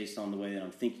just based on the way that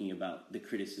I'm thinking about the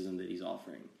criticism that he's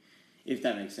offering, if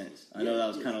that makes sense. I know that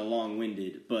was kind of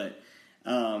long-winded, but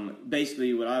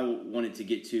basically what I wanted to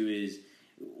get to is,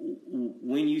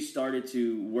 when you started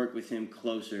to work with him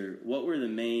closer, what were the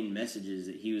main messages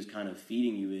that he was kind of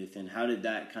feeding you with, and how did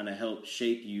that kind of help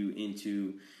shape you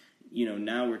into,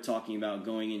 now we're talking about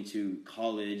going into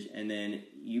college, and then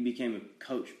you became a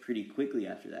coach pretty quickly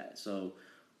after that. So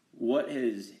what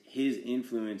has his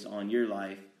influence on your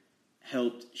life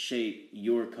helped shape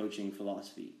your coaching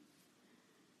philosophy?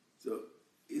 So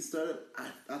it started,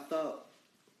 I thought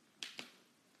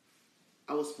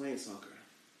I was playing soccer,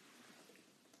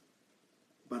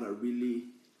 but I really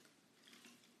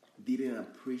didn't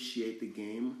appreciate the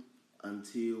game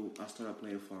until I started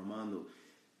playing for Armando.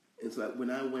 And so when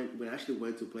I actually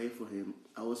went to play for him,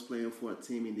 I was playing for a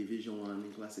team in Division 1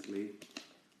 in Classic League.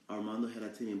 Armando had a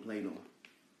team in Plano.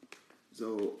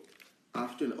 So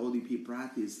after an ODP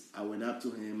practice, I went up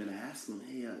to him and I asked him,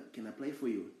 hey, can I play for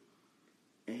you?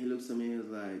 And he looks at me and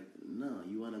was like, no,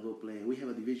 you want to go play? We have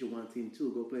a Division 1 team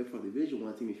too. Go play for a Division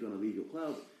 1 team if you want to leave your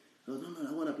club. I goes, no,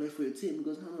 I want to play for your team. He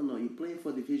goes, no, you're playing for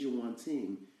a Division 1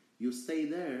 team. You stay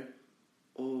there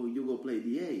or you go play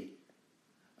DA.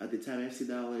 At the time, FC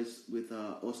Dallas with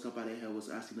Oscar Pareja was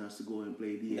asking us to go and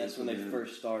play DA. That's when they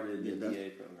first started the DA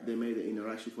program. They made the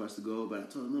interaction for us to go, but I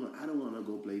told them, no, I don't want to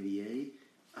go play DA.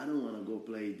 I don't want to go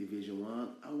play Division 1.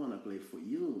 I want to play for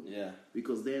you. Yeah.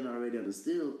 Because then I already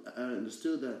understood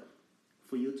that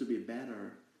for you to be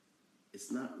better,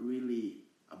 it's not really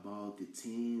about the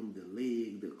team, the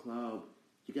league, the club.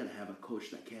 You got to have a coach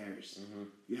that cares. Mm-hmm.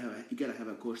 You got to have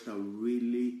a coach that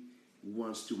really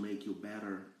wants to make you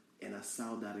better. And I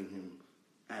saw that in him.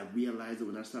 I realized that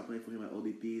when I started playing for him at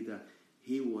ODP that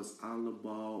he was all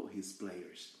about his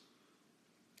players.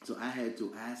 So I had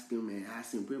to ask him,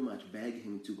 pretty much beg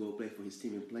him to go play for his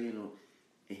team in Plano,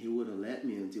 and he wouldn't let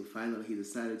me until finally he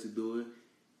decided to do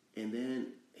it. And then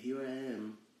here I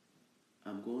am.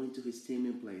 I'm going to his team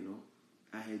in Plano.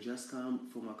 I had just come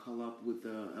from a call-up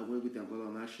I went with the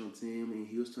Angola national team in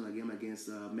Houston, a game against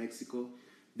Mexico.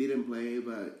 Didn't play,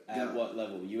 but... At what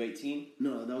level? U18?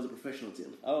 No, that was a professional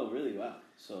team. Oh, really? Wow.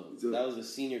 So that was a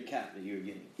senior cap that you were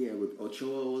getting. Yeah, with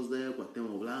Ochoa was there,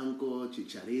 Cuauhtémoc Blanco,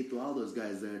 Chicharito, all those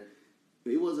guys there.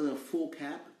 But it wasn't a full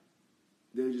cap.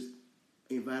 They just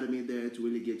invited me there to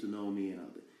really get to know me and all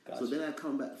that. Gotcha. So then I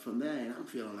come back from there, and I'm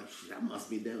feeling like, I must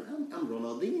be there. I'm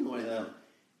Ronaldinho right now.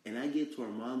 And I get to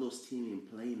Armando's team in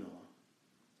Plano,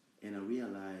 and I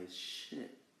realize,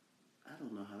 shit, I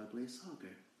don't know how to play soccer.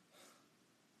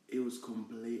 It was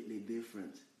completely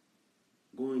different.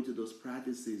 Going to those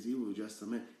practices, it was just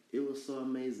amazing. It was so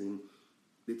amazing.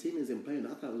 The team is in Plano.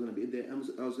 I thought I was going to be there.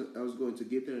 I was going to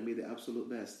get there and be the absolute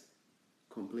best.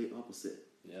 Complete opposite.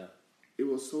 Yeah. It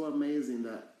was so amazing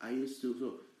that I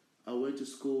went to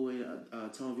school at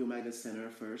Townview Magnet Center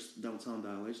first, downtown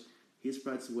Dallas. His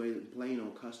practice was in Plano,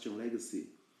 Costume Legacy.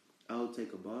 I would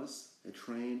take a bus, a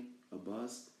train, a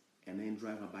bus, and then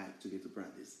drive a bike to get to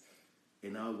practice.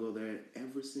 And I'll go there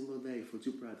every single day for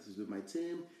 2 practices with my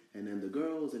team, and then the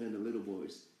girls, and then the little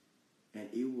boys. And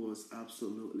it was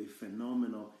absolutely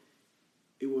phenomenal.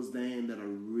 it was then that I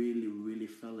really, really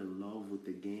fell in love with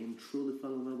the game, truly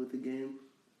fell in love with the game,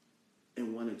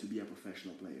 and wanted to be a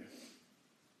professional player.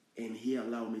 And he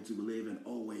allowed me to believe and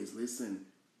always, listen,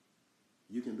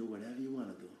 you can do whatever you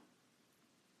want to do.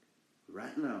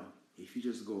 Right now, if you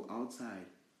just go outside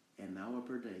an hour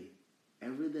per day,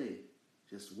 every day,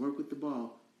 just work with the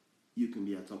ball, you can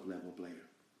be a top level player.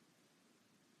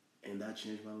 And that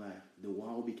changed my life. The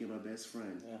wall became my best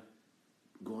friend. Yeah.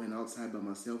 Going outside by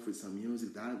myself with some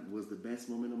music, that was the best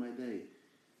moment of my day.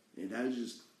 And I was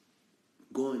just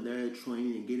going there,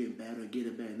 training and getting better.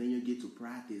 And then you get to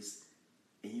practice,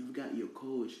 and you've got your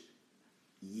coach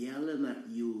yelling at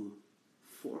you,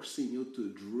 forcing you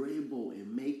to dribble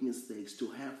and make mistakes, to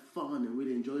have fun and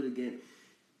really enjoy the game.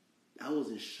 I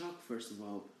was in shock, first of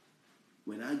all.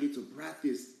 When I get to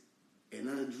practice and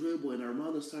I dribble and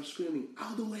Armando starts screaming,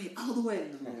 out the way.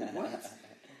 And I'm like, what?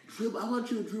 Dribble? I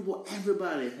want you to dribble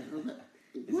everybody. I'm like,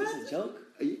 what? Is this a joke?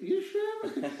 Are you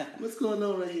sure? What's going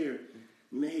on right here?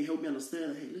 And then he helped me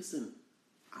understand, hey, listen,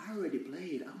 I already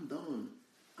played. I'm done.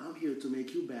 I'm here to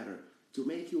make you better. To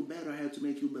make you better, I have to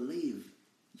make you believe.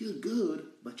 You're good,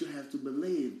 but you have to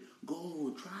believe.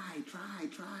 Go, try.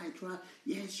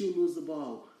 Yes, you lose the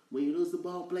ball. When you lose the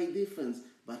ball, play defense.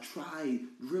 But try,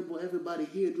 dribble everybody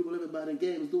here, dribble everybody in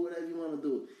games, do whatever you want to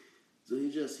do. So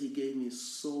he gave me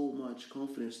so much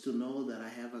confidence to know that I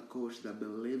have a coach that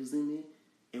believes in me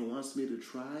and wants me to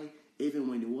try. Even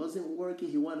when it wasn't working,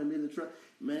 he wanted me to try.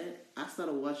 Man, I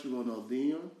started watching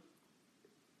Ronaldinho,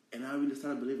 and I really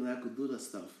started believing that I could do that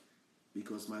stuff.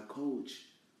 Because my coach,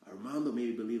 Armando, made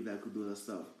me believe that I could do that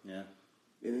stuff. Yeah.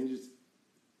 And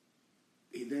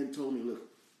he then told me, look,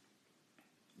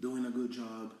 doing a good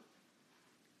job,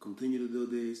 continue to do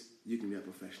this, you can be a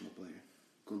professional player.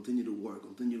 Continue to work.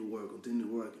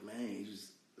 Man,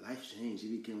 life changed.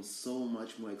 It became so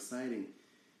much more exciting.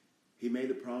 He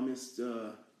made a promise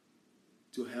to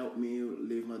help me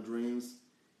live my dreams.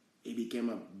 It became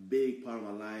a big part of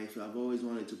my life. I've always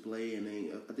wanted to play, and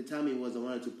then, at the time I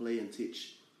wanted to play and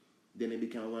teach. Then it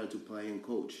became I wanted to play and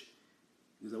coach,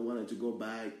 because I wanted to go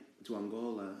back to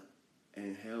Angola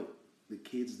and help the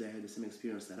kids that had the same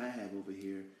experience that I have over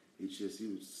here. It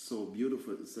was so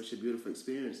beautiful. It's such a beautiful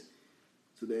experience.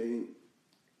 So then,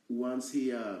 once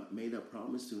he made a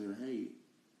promise to me, hey,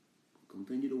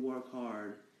 continue to work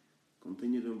hard,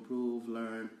 continue to improve,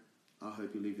 learn, I'll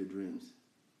help you live your dreams.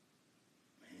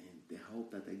 Man, the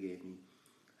hope that they gave me.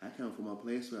 I come from a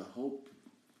place where hope,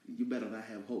 you better not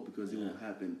have hope because it won't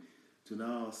happen. To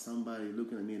now somebody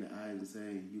looking at me in the eyes and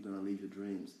saying, you're going to live your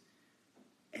dreams.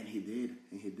 And he did.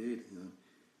 You know.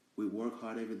 We work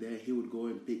hard every day. He would go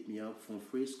and pick me up from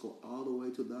Frisco all the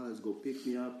way to Dallas, go pick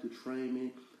me up to train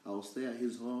me. I would stay at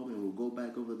his home and we'll go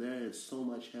back over there. It's so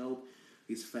much help.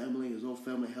 His whole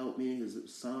family helped me. His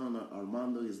son,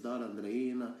 Armando, his daughter,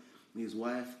 Andreina, his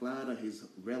wife, Clara, his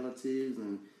relatives,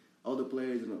 and all the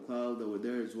players in the club that were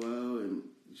there as well. And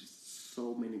just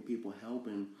so many people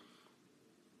helping.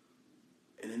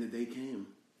 And then the day came.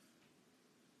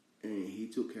 And he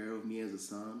took care of me as a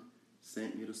son,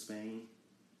 sent me to Spain,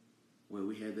 where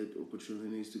we had the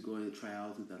opportunities to go and try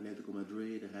out with Atletico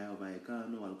Madrid, Rayo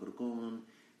Vallecano, Alcorcón.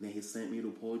 Then he sent me to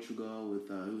Portugal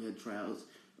with, we had tryouts,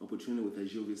 opportunity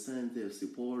with Gil Vicente,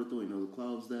 FC Porto, the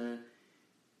clubs there.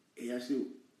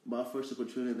 My first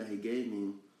opportunity that he gave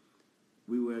me,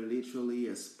 we were literally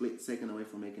a split second away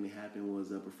from making it happen,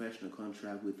 was a professional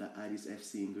contract with the Aris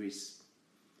FC in Greece.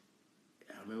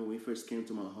 I remember when he first came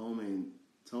to my home and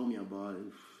told me about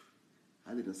it,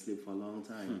 I didn't sleep for a long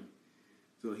time.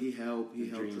 So he helped. He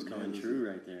helped. Dreams coming true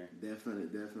right there.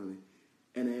 Definitely.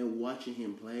 And then watching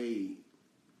him play,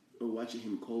 or watching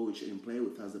him coach and play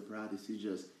with us at practice,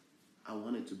 I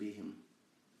wanted to be him.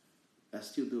 I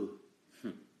still do.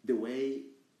 The way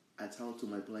I talk to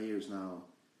my players now,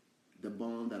 the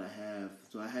bond that I have.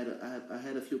 So I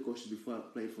had a few coaches before I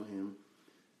played for him,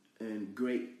 and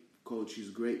great coaches,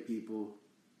 great people,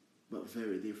 but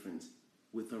very different.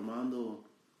 With Armando,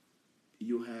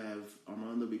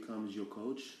 Armando becomes your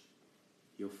coach,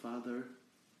 your father,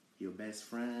 your best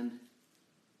friend,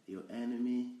 your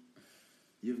enemy.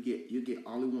 You get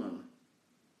all in one.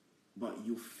 But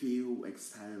you feel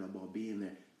excited about being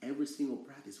there. Every single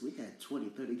practice, we had 20,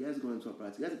 30 guys going to our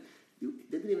practice. They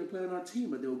didn't even play on our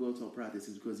team, but they would go to our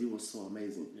practices because he was so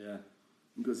amazing. Yeah.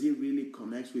 Because he really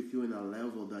connects with you in a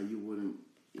level that you wouldn't,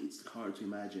 it's hard to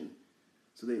imagine.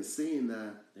 So then seeing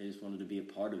that, They just wanted to be a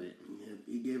part of it.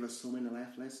 he gave us so many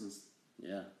life lessons.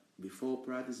 Yeah. Before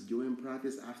practice, during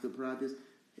practice, after practice.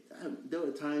 There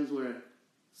were times where,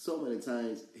 so many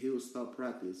times, he would stop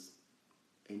practice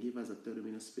and give us a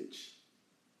 30-minute speech.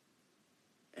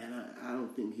 And I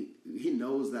don't think he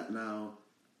knows that now,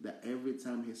 that every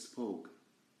time he spoke,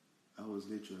 I was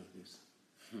literally like this.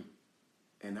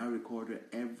 And I recorded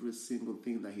every single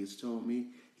thing that he's told me.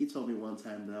 He told me one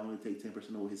time that I only take 10%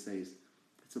 of what he says.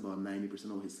 It's about 90%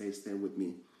 of what he says stay with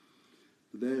me.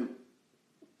 Then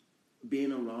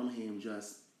being around him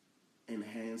just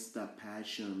enhanced that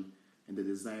passion and the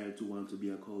desire to want to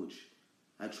be a coach.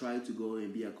 I tried to go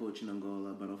and be a coach in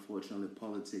Angola, but unfortunately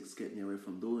politics kept me away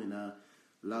from doing that.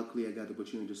 Luckily, I got the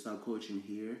opportunity to start coaching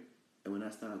here. And when I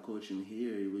started coaching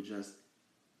here, it was just,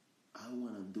 I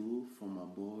want to do for my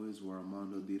boys what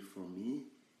Armando did for me.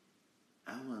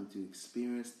 I want to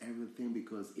experience everything,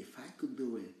 because if I could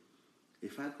do it,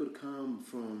 if I could come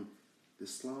from the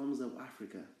slums of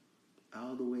Africa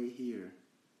all the way here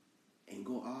and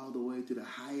go all the way to the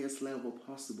highest level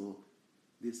possible,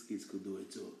 these kids could do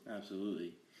it too.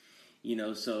 Absolutely.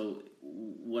 So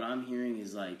what I'm hearing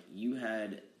is like you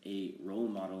had a role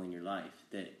model in your life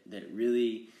that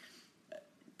really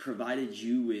provided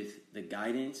you with the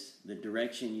guidance, the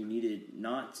direction you needed,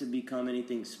 not to become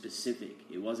anything specific.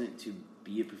 It wasn't to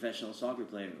be a professional soccer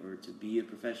player or to be a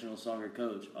professional soccer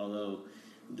coach, although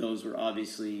those were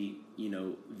obviously,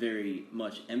 very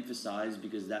much emphasized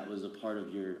because that was a part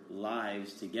of your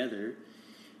lives together.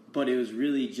 But it was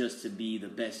really just to be the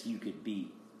best you could be.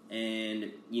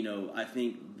 And, I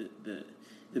think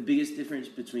the biggest difference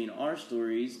between our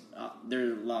stories, there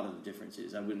are a lot of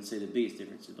differences. I wouldn't say the biggest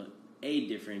differences, but a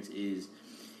difference is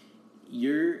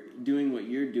you're doing what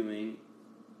you're doing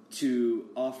to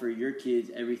offer your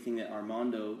kids everything that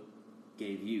Armando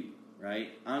gave you,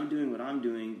 right? I'm doing what I'm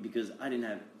doing because I didn't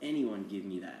have anyone give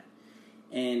me that.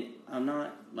 And I'm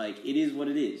not, it is what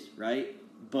it is, right?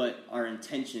 But our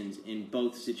intentions in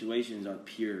both situations are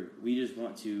pure. We just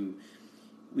want to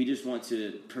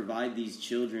provide these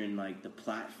children the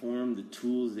platform, the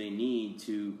tools they need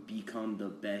to become the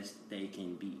best they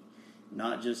can be.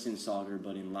 Not just in soccer,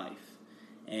 but in life.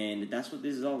 And that's what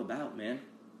this is all about, man.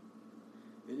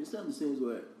 And it's not the things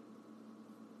where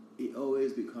it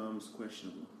always becomes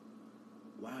questionable.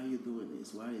 Why are you doing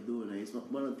this? Why are you doing that? It's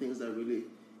one of the things that I really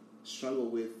struggle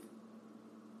with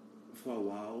for a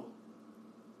while.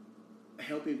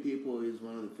 Helping people is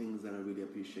one of the things that I really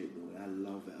appreciate doing. I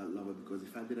love it. I love it because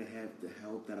if I didn't have the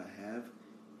help that I have,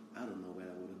 I don't know where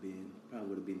I would have been. Probably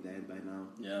would have been dead by now.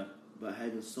 Yeah. But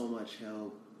having so much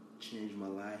help changed my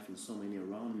life and so many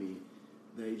around me,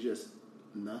 that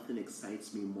nothing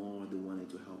excites me more than wanting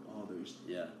to help others.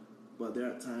 Yeah. But there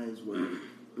are times where,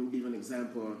 I'll give an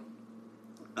example.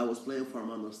 I was playing for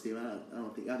Armando's team.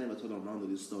 I never told Armando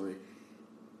this story.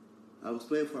 I was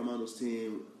playing for Armando's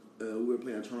team. We were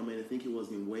playing a tournament. I think it was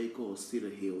in Waco or Cedar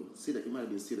Hill. It might have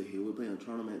been Cedar Hill. We were playing a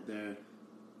tournament there.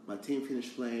 My team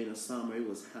finished playing in the summer. It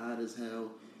was hot as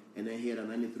hell. And then he had a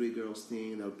 93 girls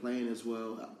team that were playing as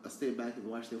well. I stayed back and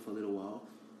watched them for a little while.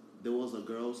 There was a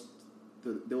girl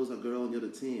on the other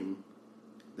team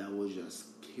that was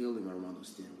just killing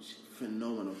Armando's team. She's a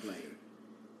phenomenal player.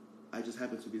 I just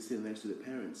happened to be sitting next to the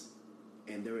parents,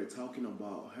 and they were talking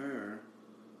about her,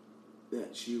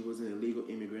 that she was an illegal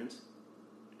immigrant,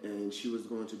 and she was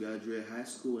going to graduate high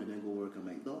school and then go work at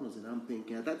McDonald's. And I'm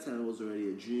thinking, at that time I was already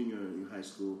a junior in high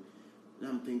school, and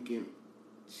I'm thinking,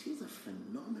 she's a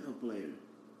phenomenal player.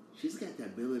 She's got the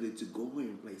ability to go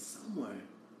and play somewhere.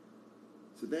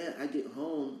 So then I get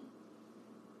home,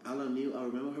 I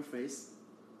remember her face,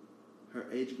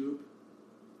 her age group,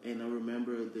 and I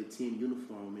remember the team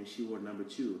uniform, and she wore number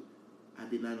 2. I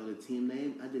did not know the team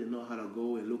name. I didn't know how to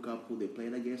go and look up who they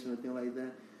played against or anything like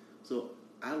that. So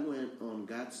I went on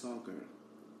God Soccer,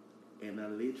 and I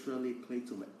literally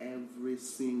clicked on every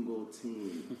single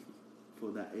team for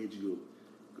that age group,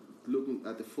 looking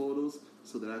at the photos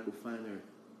so that I could find her.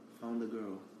 Found the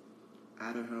girl,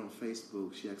 added her on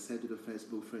Facebook. She accepted the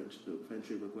Facebook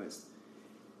friendship request.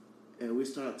 And we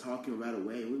started talking right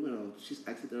away. We went on. She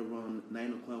accepted around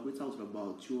 9 o'clock. We talked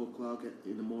about 2 o'clock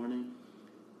in the morning,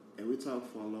 and we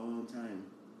talked for a long time.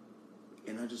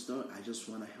 And I just thought, I just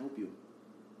want to help you.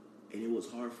 And it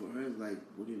was hard for her. Like,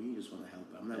 what do you mean you just want to help?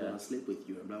 I'm not going to sleep with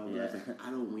you. And blah, blah, blah. I was like,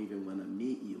 I don't even want to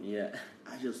meet you. Yeah.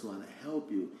 I just want to help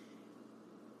you.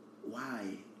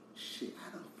 Why? Shit,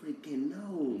 I don't freaking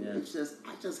know. Yeah. It's just,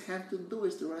 I just have to do it.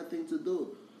 It's the right thing to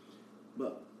do.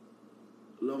 But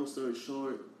long story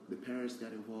short, the parents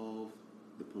got involved.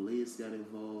 The police got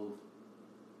involved.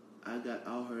 I got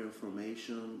all her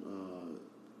information,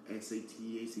 SAT,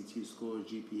 ACT scores,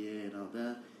 GPA, and all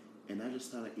that. And I just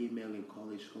started emailing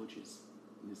college coaches.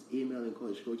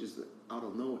 Out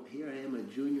of nowhere. Here I am, a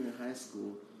junior in high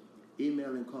school,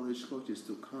 emailing college coaches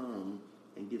to come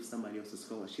and give somebody else a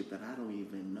scholarship that I don't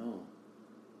even know.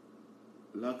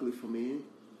 Luckily for me,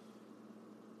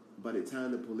 by the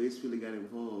time the police really got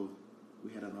involved,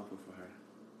 we had an offer for her.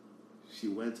 She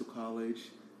went to college,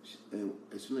 and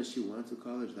as soon as she went to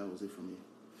college, that was it for me.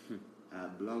 I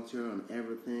blocked her on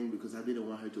everything because I didn't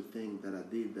want her to think that I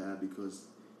did that because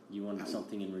you wanted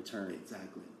something in return.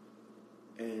 Exactly.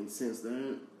 And since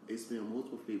then, it's been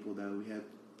multiple people that we have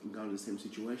encountered the same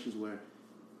situations where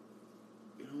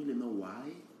you don't really know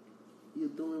why you're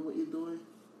doing what you're doing,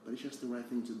 but it's just the right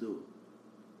thing to do.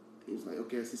 It's like,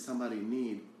 okay, I see somebody in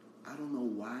need. I don't know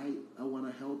why I want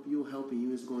to help you. Helping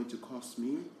you is going to cost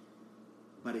me.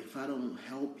 But if I don't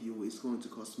help you, it's going to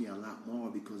cost me a lot more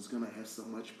because it's going to have so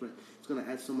much. It's going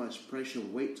to add so much pressure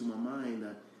and weight to my mind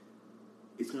that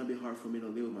it's going to be hard for me to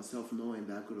live with myself knowing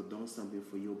that I could have done something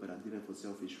for you, but I didn't for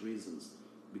selfish reasons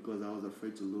because I was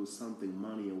afraid to lose something,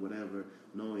 money or whatever,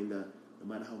 knowing that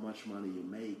no matter how much money you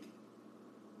make,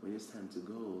 when it's time to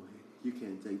go, you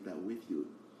can't take that with you.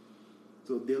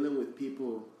 So dealing with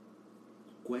people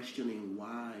questioning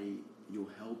why you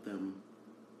help them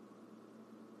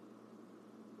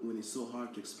when it's so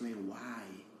hard to explain why,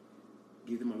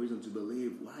 give them a reason to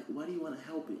believe, why do you want to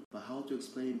help it? But how to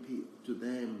explain to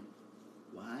them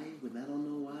why when I don't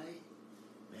know why?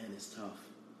 Man, it's tough.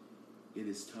 It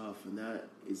is tough, and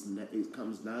it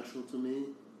comes natural to me,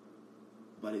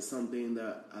 but it's something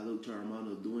that I look to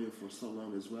Armando doing for so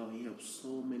long as well. He helps so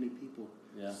many people,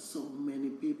 so many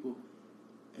people,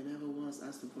 and never once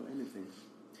asked them for anything.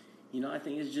 I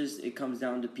think it comes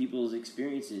down to people's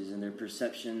experiences and their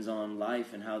perceptions on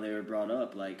life and how they were brought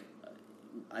up. Like,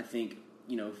 I think,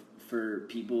 for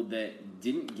people that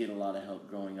didn't get a lot of help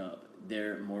growing up,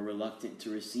 they're more reluctant to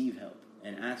receive help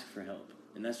and ask for help.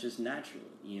 And that's just natural,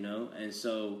 And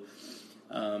so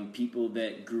people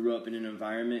that grew up in an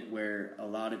environment where a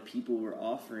lot of people were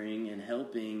offering and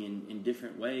helping in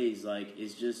different ways, like,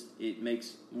 it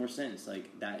makes more sense.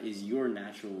 Like, that is your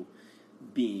natural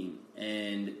being.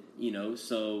 And,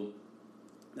 so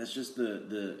that's just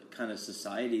the kind of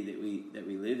society that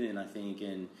we live in, I think.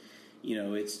 And,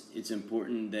 it's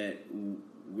important that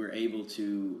we're able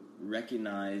to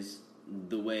recognize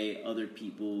the way other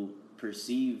people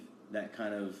perceive that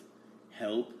kind of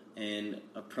help and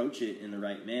approach it in the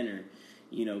right manner.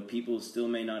 People still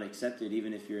may not accept it,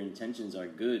 even if your intentions are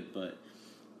good, but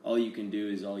all you can do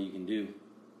is all you can do.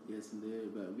 Yes,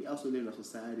 indeed. But we also live in a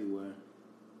society where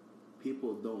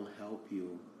people don't help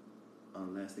you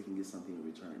unless they can get something in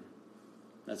return.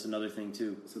 That's another thing,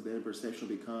 too. So then perception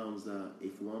becomes that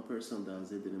if one person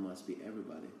does it, then it must be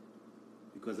everybody.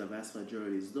 Because the vast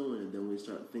majority is doing it, then we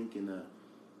start thinking,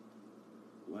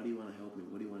 why do you want to help me?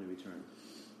 What do you want in return?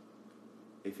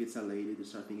 If it's a lady, they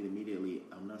start thinking immediately,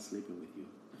 I'm not sleeping with you.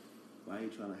 Why are you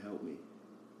trying to help me?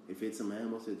 If it's a man,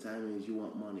 most of the time it means you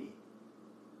want money.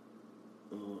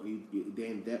 Or they're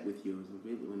in debt with you.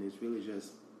 When it's really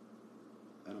just,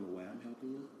 I don't know why I'm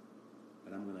helping you,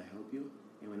 but I'm going to help you.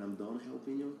 And when I'm done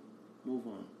helping you, move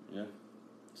on. Yeah,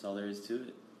 that's all there is to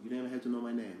it. You don't even have to know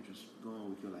my name. Just go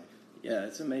on with your life. Yeah,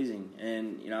 it's amazing.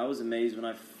 And, I was amazed when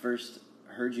I first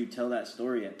heard you tell that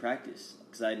story at practice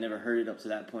because I had never heard it up to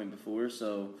that point before.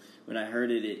 So when I heard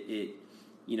it, it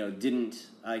didn't,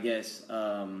 I guess,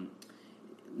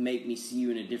 make me see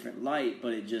you in a different light,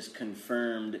 but it just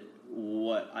confirmed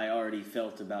what I already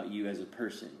felt about you as a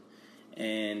person.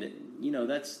 And,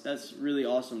 that's really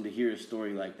awesome to hear a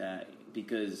story like that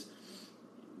because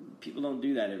people don't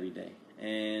do that every day.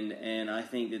 And I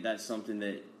think that that's something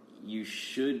that you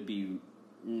should be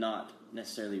not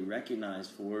necessarily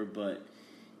recognized for, but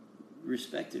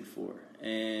respected for.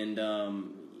 And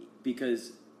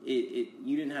because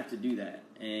you didn't have to do that.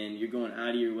 And you're going out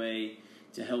of your way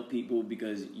to help people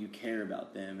because you care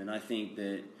about them. And I think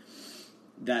that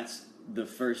that's the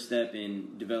first step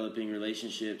in developing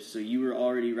relationships. So you were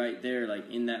already right there,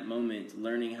 like in that moment,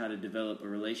 learning how to develop a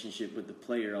relationship with the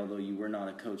player, although you were not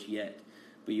a coach yet.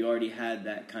 But you already had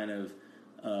that kind of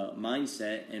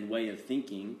mindset and way of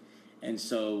thinking. And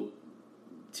so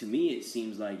to me, it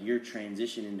seems like your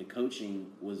transition into coaching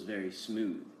was very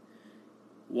smooth.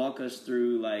 Walk us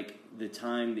through like the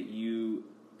time that you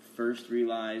first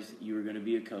realized you were going to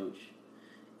be a coach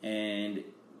and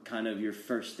kind of your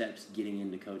first steps getting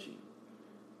into coaching.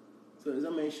 So as I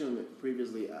mentioned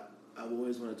previously, I've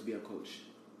always wanted to be a coach.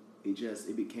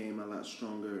 It became a lot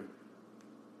stronger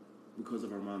because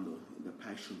of Armando. The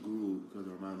passion grew because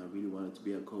of Armando. I really wanted to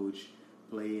be a coach,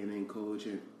 playing and coach,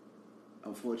 and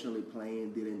unfortunately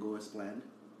playing didn't go as planned.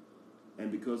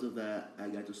 And because of that, I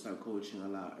got to start coaching a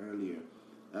lot earlier.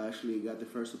 I actually got the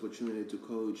first opportunity to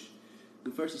coach.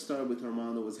 The first start with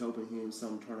Armando was helping him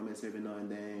some tournaments every now and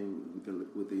then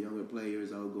with the younger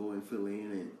players. I would go and fill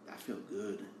in, and that felt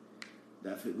good.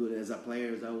 That felt good. As a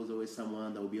player, I was always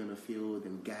someone that would be on the field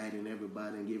and guiding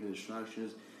everybody and giving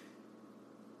instructions.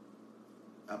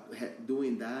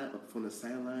 doing that from the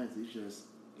sidelines,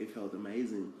 it felt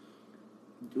amazing.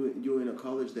 During the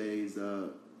college days,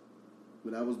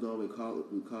 when I was done with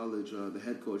college, the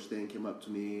head coach then came up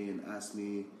to me and asked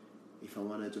me if I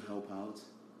wanted to help out.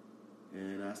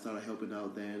 And I started helping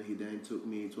out then. He then took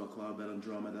me to a club at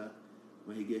Andromeda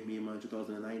when he gave me in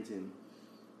 2019.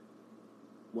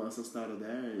 Once I started there.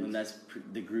 And that's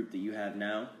the group that you have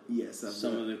now? Yes.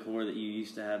 Some of the core that you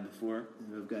used to have before?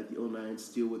 And I've got the 09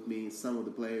 still with me. Some of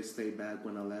the players stayed back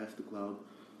when I left the club.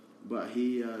 But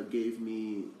he gave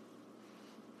me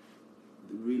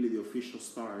really the official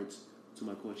start to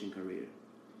my coaching career.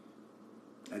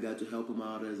 I got to help him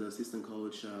out as an assistant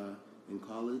coach in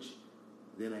college.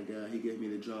 Then he gave me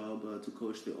the job to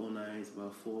coach the 09s,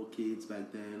 about 4 kids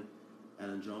back then at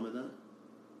Andromeda.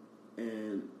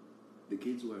 And the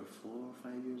kids were 4 or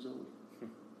 5 years old.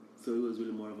 So it was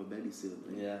really more of a babysitter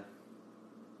thing. Yeah.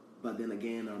 But then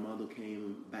again, Armando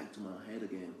came back to my head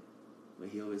again. Where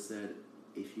he always said,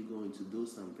 if you're going to do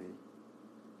something,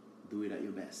 do it at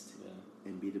your best. Yeah.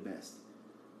 And be the best.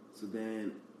 So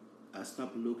then I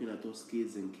stopped looking at those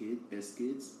kids as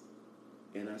kids,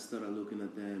 and I started looking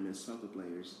at them as soccer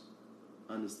players,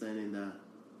 understanding that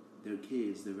they're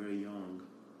kids, they're very young,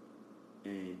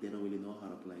 and they don't really know how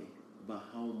to play. But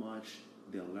how much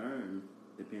they learn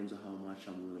depends on how much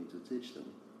I'm willing to teach them.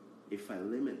 If I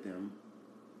limit them,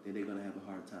 then they're going to have a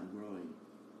hard time growing.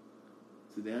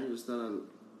 So then I just started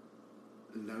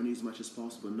learning as much as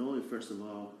possible, knowing first of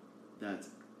all that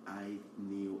I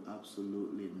knew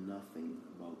absolutely nothing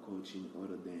about coaching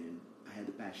other than I had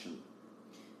the passion.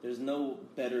 There's no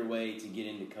better way to get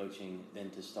into coaching than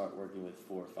to start working with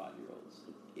 4 or 5-year-olds,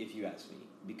 if you ask me,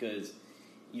 because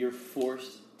you're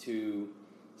forced to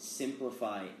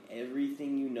simplify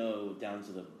everything you know down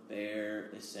to the bare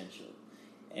essential.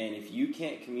 And if you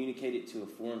can't communicate it to a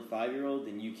 4 and 5-year-old,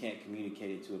 then you can't communicate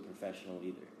it to a professional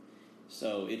either.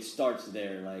 So it starts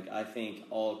there. Like, I think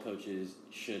all coaches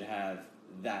should have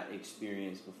that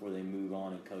experience before they move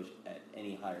on and coach at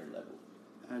any higher level.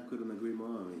 I couldn't agree more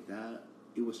on it.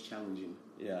 It was challenging.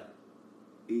 Yeah.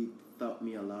 It taught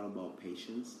me a lot about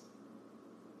patience.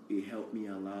 It helped me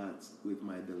a lot with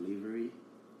my delivery.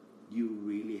 You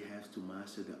really have to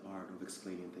master the art of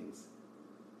explaining things.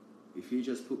 If you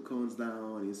just put cones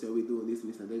down and say, we're doing this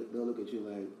and this, and they'll look at you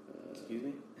like, excuse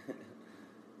me?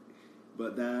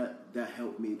 But that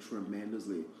helped me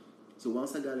tremendously. So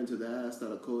once I got into that, I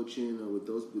started coaching with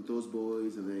those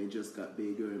boys, and then it just got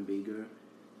bigger and bigger.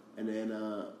 And then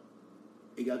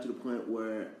it got to the point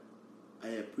where I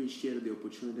appreciated the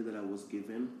opportunity that I was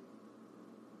given.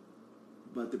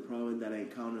 But the problem that I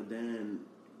encountered then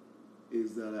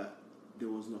is that there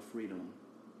was no freedom.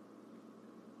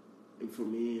 And for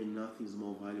me, nothing's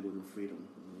more valuable than freedom.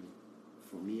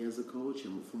 For me as a coach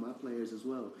and for my players as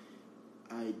well,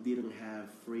 I didn't have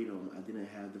freedom. I didn't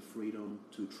have the freedom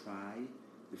to try,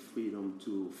 the freedom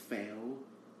to fail,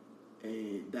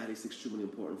 and that is extremely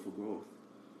important for growth.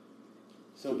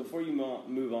 So before you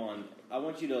move on, I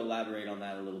want you to elaborate on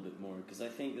that a little bit more, because I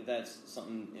think that that's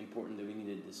something important that we need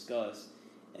to discuss,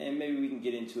 and maybe we can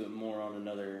get into it more on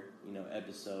another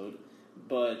episode.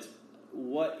 But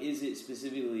what is it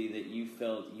specifically that you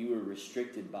felt you were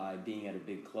restricted by being at a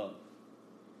big club?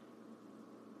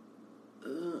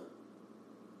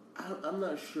 I'm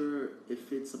not sure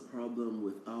if it's a problem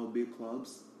with our big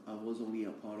clubs. I was only a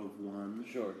part of one.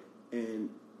 Sure. And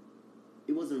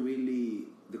it wasn't really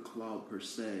the club per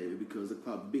se, because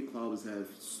big clubs have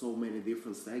so many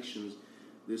different sections.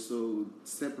 They're so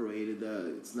separated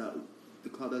that the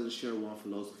club doesn't share one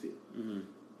philosophy. Mm-hmm.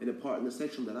 And in the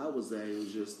section that I was at, it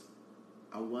was just,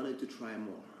 I wanted to try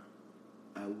more.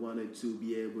 I wanted to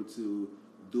be able to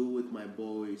do with my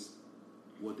boys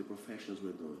what the professionals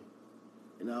were doing.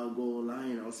 And I'll go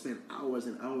online, I'll spend hours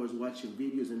and hours watching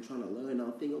videos and trying to learn.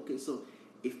 I'll think, okay, so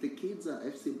if the kids at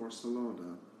FC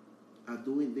Barcelona are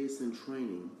doing this in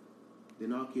training,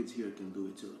 then our kids here can do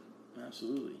it too.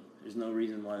 Absolutely. There's no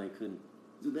reason why they couldn't.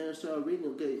 So then I started reading,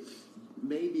 okay,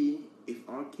 maybe if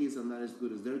our kids are not as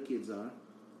good as their kids are,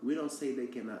 we don't say they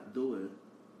cannot do it,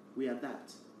 we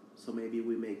adapt. So maybe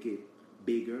we make it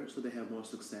bigger so they have more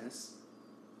success.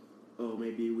 Or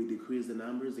maybe we decrease the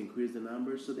numbers, increase the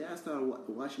numbers. So then I started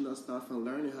watching that stuff and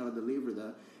learning how to deliver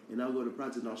that. And I'll go to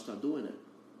practice and I'll start doing it.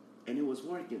 And it was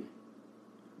working.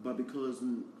 But because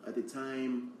at the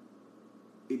time,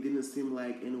 it didn't seem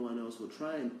like anyone else was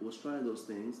trying those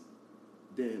things,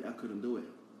 then I couldn't do it.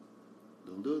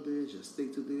 Don't do this, just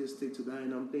stick to this, stick to that.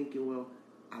 And I'm thinking, well,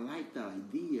 I like that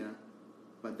idea,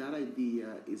 but that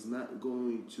idea is not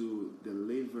going to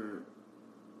deliver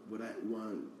what I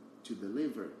want to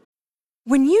deliver.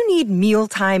 When you need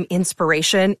mealtime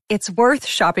inspiration, it's worth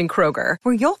shopping Kroger,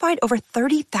 where you'll find over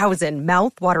 30,000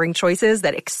 mouth-watering choices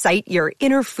that excite your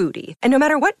inner foodie. And no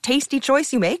matter what tasty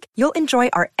choice you make, you'll enjoy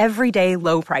our everyday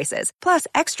low prices, plus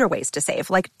extra ways to save,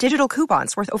 like digital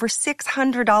coupons worth over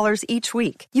 $600 each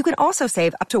week. You can also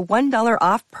save up to $1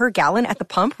 off per gallon at the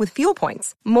pump with fuel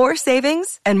points. More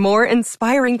savings and more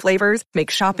inspiring flavors make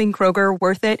shopping Kroger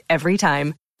worth it every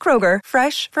time. Kroger,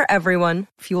 fresh for everyone.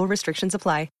 Fuel restrictions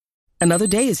apply. Another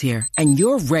day is here, and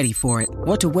you're ready for it.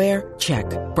 What to wear? Check.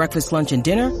 Breakfast, lunch, and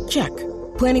dinner? Check.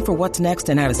 Planning for what's next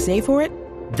and how to save for it?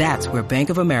 That's where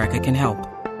Bank of America can help.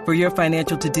 For your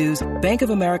financial to-dos, Bank of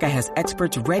America has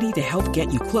experts ready to help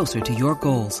get you closer to your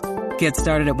goals. Get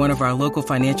started at one of our local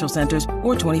financial centers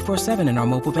or 24/7 in our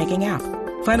mobile banking app.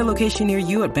 Find a location near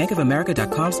you at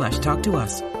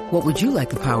bankofamerica.com/talktous. What would you like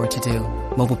the power to do?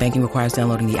 Mobile banking requires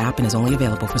downloading the app and is only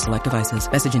available for select devices.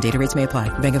 Message and data rates may apply.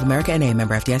 Bank of America NA,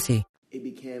 member FDIC. It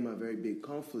became a very big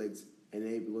conflict, and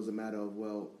it was a matter of,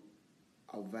 well,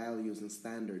 our values and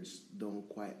standards don't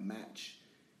quite match.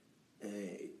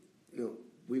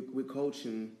 We're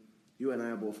coaching, you and I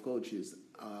are both coaches.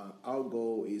 Our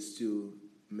goal is to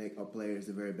make our players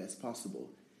the very best possible.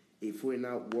 If we're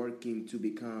not working to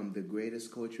become the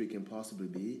greatest coach we can possibly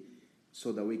be,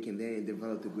 so that we can then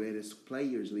develop the greatest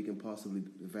players we can possibly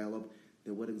develop,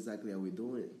 then what exactly are we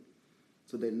doing?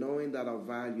 So then knowing that our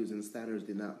values and standards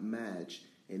did not match,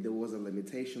 and there was a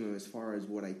limitation as far as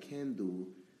what I can do,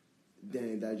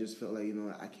 then I just felt like,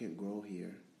 I can't grow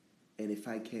here. And if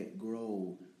I can't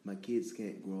grow, my kids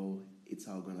can't grow, it's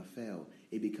all going to fail.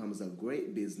 It becomes a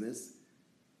great business,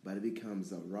 but it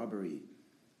becomes a robbery.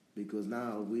 Because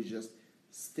now we're just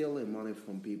stealing money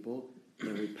from people,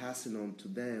 and we're passing on to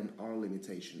them our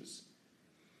limitations.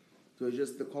 So it's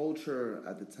just the culture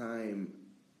at the time,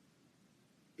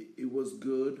 it was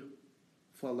good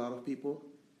for a lot of people.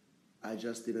 I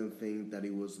just didn't think that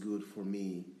it was good for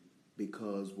me,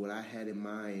 because what I had in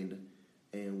mind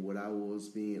and what I was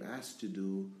being asked to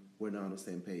do were not on the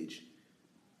same page.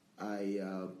 I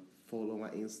follow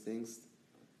my instincts.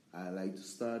 I like to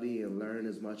study and learn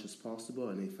as much as possible,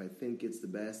 and if I think it's the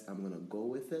best, I'm going to go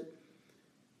with it.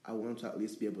 I want to at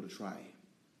least be able to try.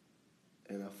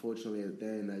 And unfortunately,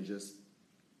 then I just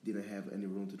didn't have any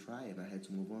room to try, and I had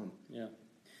to move on. Yeah.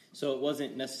 So it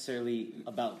wasn't necessarily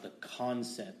about the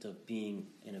concept of being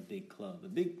in a big club.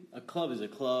 A club is a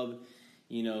club.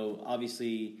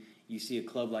 Obviously, you see a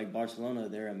club like Barcelona,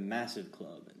 they're a massive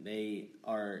club. They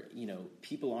are,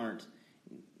 people aren't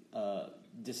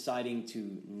deciding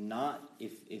to not,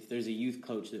 if there's a youth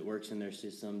coach that works in their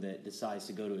system that decides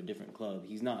to go to a different club,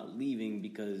 he's not leaving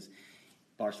because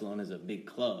Barcelona is a big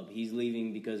club. He's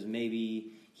leaving because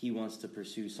maybe he wants to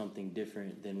pursue something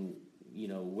different than,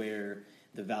 where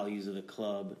the values of the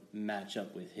club match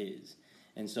up with his.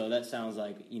 And so that sounds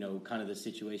like, kind of the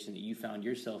situation that you found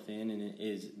yourself in, and it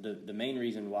is the main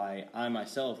reason why I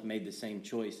myself made the same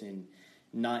choice in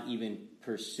not even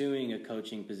pursuing a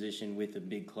coaching position with a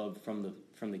big club from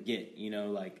the get.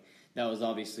 That was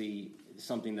obviously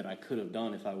something that I could have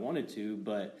done if I wanted to,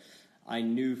 but I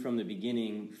knew from the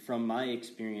beginning, from my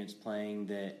experience playing,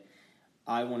 that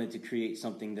I wanted to create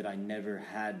something that I never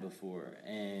had before,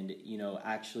 and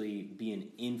actually be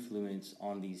an influence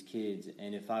on these kids.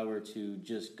 And if I were to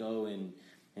just go and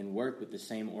work with the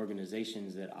same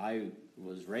organizations that I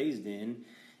was raised in,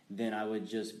 then I would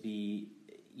just be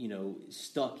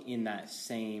stuck in that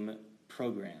same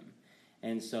program.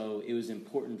 And so it was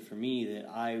important for me that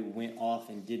I went off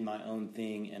and did my own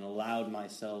thing and allowed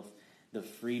myself the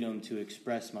freedom to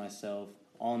express myself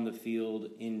on the field,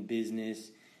 in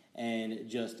business, and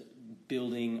just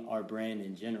building our brand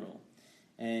in general.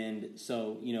 And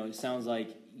so, it sounds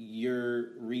like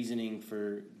your reasoning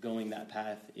for going that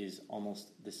path is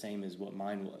almost the same as what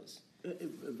mine was.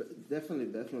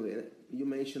 Definitely. You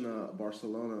mentioned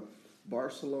Barcelona.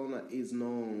 Barcelona is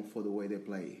known for the way they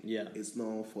play. Yeah. It's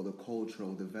known for the culture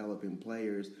of developing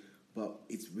players, but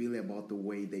it's really about the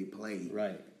way they play.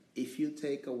 Right. If you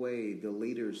take away the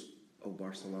leaders of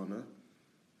Barcelona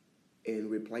and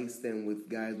replace them with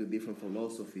guys with different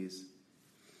philosophies,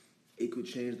 it could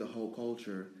change the whole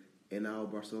culture, and now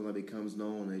Barcelona becomes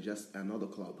known as just another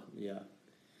club. Yeah.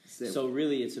 So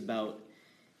really it's about,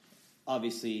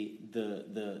 obviously,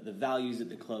 the values that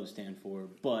the club stand for,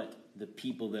 but the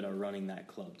people that are running that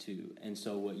club too. And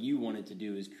so what you wanted to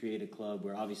do is create a club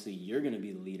where obviously you're going to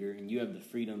be the leader and you have the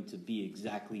freedom to be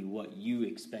exactly what you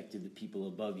expected the people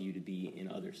above you to be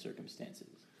in other circumstances.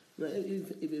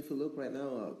 If you look right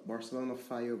now, Barcelona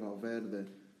fired Valverde.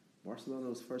 Barcelona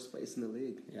was first place in the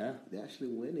league. Yeah. They're actually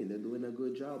winning. They're doing a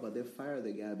good job, but they fired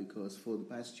the guy because for the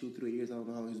past 2-3 years, I don't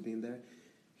know how he's been there,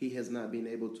 he has not been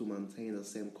able to maintain the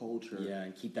same culture. Yeah,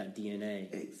 and keep that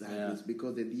DNA. Exactly. Yeah. It's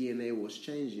because the DNA was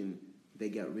changing, they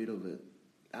got rid of it.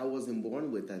 I wasn't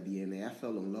born with that DNA. I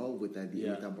fell in love with that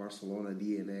DNA, with that Barcelona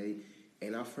DNA.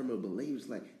 And I firmly believe it's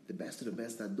like the best of the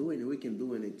best are doing it, we can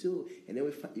do it too. And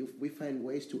then we find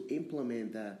ways to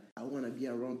implement that. I want to be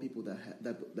around people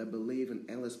that believe in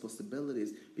endless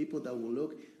possibilities. People that will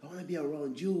look, I want to be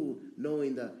around you,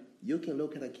 knowing that you can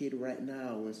look at a kid right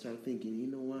now and start thinking, you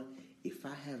know what, if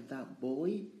I have that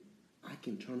boy, I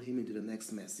can turn him into the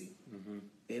next Messi. Mm-hmm.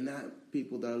 And not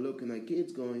people that are looking at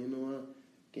kids going, you know what,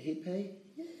 can he pay?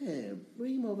 Yeah,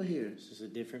 bring him over here. It's just a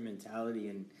different mentality.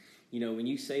 And, you know, when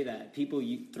you say that, people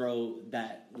you throw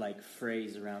that, like,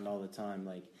 phrase around all the time,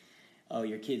 like, oh,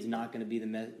 your kid's not going to be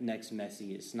the next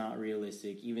Messi. It's not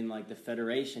realistic. Even, like, the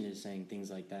Federation is saying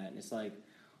things like that. And it's like,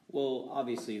 well,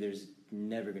 obviously there's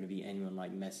never going to be anyone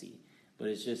like Messi. But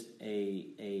it's just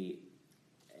a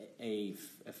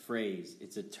phrase.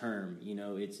 It's a term, you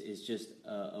know. It's just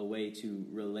a way to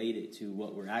relate it to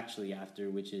what we're actually after,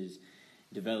 which is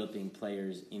developing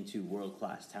players into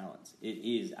world-class talents. It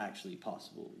is actually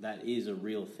possible. That is a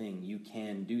real thing. You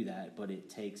can do that, but it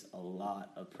takes a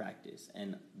lot of practice.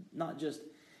 And not just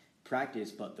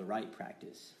practice, but the right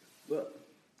practice. Well,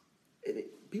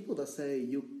 people that say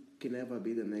you can never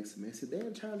be the next Messi, they're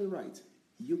entirely right.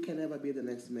 You can never be the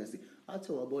next Messi. I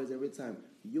tell our boys every time,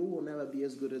 you will never be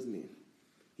as good as me.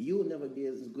 You will never be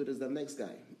as good as the next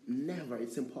guy. Never.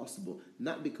 It's impossible.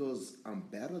 Not because I'm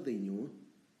better than you.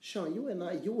 Sean, you and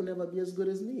I, you will never be as good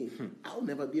as me. I'll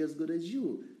never be as good as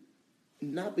you.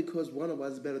 Not because one of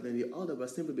us is better than the other,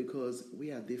 but simply because we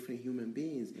are different human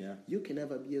beings. Yeah. You can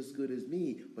never be as good as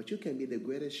me, but you can be the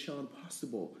greatest Sean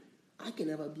possible. I can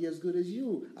never be as good as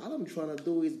you. All I'm trying to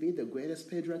do is be the greatest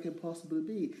Pedro I can possibly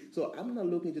be. So I'm not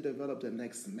looking to develop the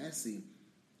next Messi.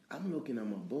 I'm looking at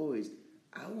my boys.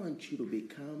 I want you to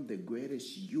become the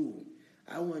greatest you.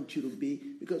 I want you to be,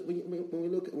 because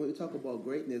when we talk about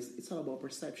greatness, it's all about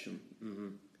perception. Mm-hmm.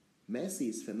 Messi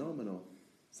is phenomenal.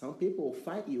 Some people will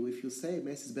fight you if you say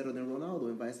Messi is better than Ronaldo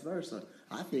and vice versa.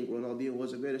 I think Ronaldo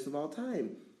was the greatest of all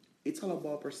time. It's all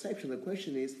about perception. The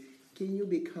question is, can you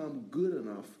become good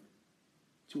enough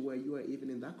to where you are even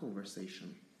in that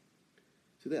conversation?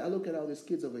 Today, I look at all these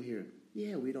kids over here.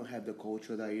 Yeah, we don't have the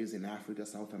culture that is in Africa,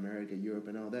 South America, Europe,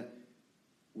 and all that.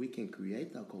 We can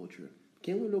create that culture.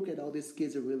 Can we look at all these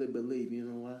kids that really believe, you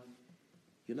know what?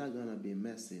 You're not going to be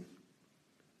Messi,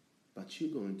 but you're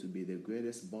going to be the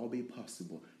greatest Bobby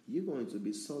possible. You're going to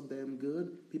be so damn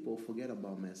good, people forget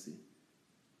about Messi.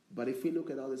 But if we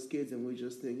look at all these kids and we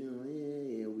just think, you're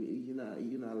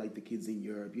not like the kids in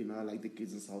Europe, you're not like the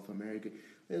kids in South America.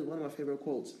 There's one of my favorite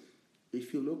quotes.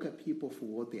 If you look at people for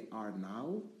what they are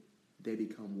now, they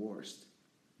become worse.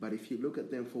 But if you look at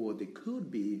them for what they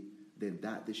could be, then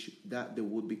that they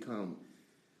would become.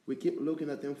 We keep looking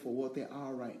at them for what they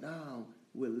are right now.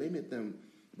 We limit them.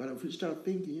 But if we start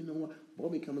thinking, you know what,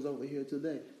 Bobby comes over here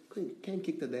today, can't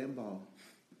kick the damn ball,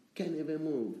 can't even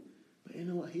move. But you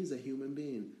know what, he's a human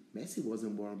being. Messi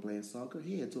wasn't born playing soccer.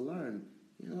 He had to learn.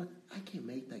 You know what, I can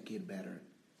make that kid better.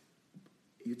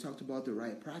 You talked about the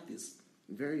right practice.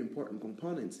 Very important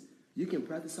components. You can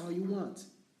practice all you want.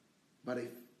 But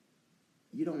if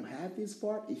you don't have this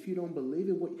part, if you don't believe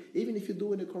in what, even if you're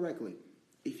doing it correctly,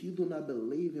 if you do not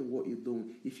believe in what you're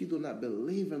doing, if you do not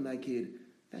believe in that kid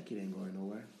ain't going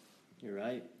nowhere. You're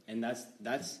right. And that's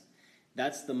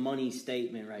the money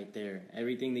statement right there.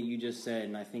 Everything that you just said,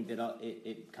 and I think that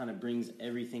it kind of brings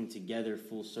everything together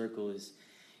full circle is,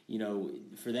 you know,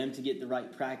 for them to get the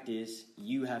right practice,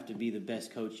 you have to be the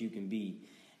best coach you can be.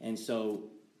 And so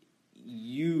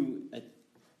you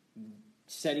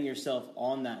setting yourself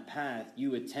on that path,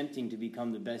 you attempting to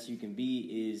become the best you can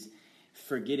be is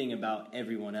forgetting about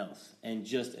everyone else and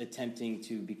just attempting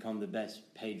to become the best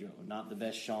Pedro, not the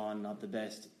best Sean, not the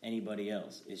best anybody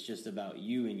else. It's just about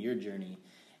you and your journey.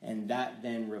 And that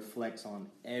then reflects on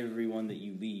everyone that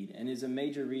you lead, and is a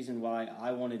major reason why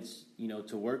I wanted, you know,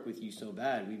 to work with you so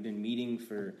bad. We've been meeting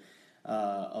for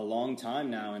a long time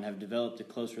now and have developed a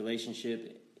close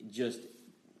relationship, just,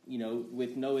 you know,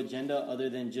 with no agenda other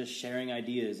than just sharing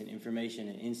ideas and information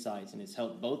and insights. And it's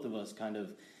helped both of us kind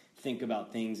of think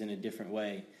about things in a different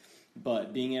way.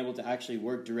 But being able to actually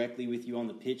work directly with you on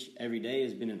the pitch every day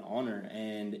has been an honor.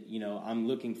 And, you know, I'm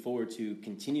looking forward to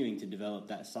continuing to develop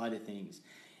that side of things.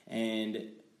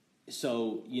 And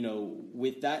so, you know,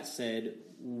 with that said,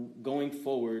 going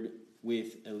forward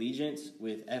with Allegiance,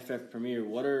 with FF Premier,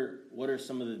 what are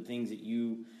some of the things that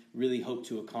you really hope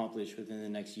to accomplish within the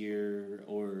next year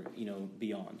or, you know,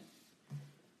 beyond?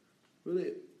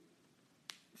 Really,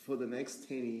 for the next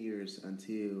 10 years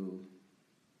until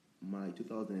my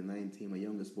 2019, my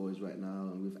youngest boys right now,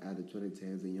 and we've added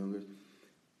 2010s and younger.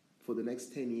 For the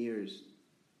next 10 years,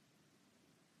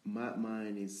 my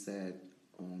mind is set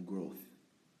on growth.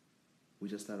 We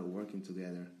just started working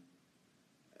together.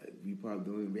 We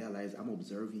probably don't realize I'm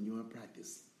observing you in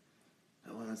practice.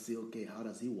 I want to see, okay, how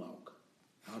does he walk?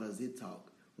 How does he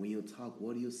talk? When you talk,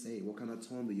 what do you say? What kind of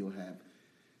tone do you have?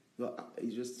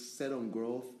 It's just set on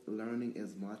growth, learning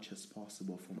as much as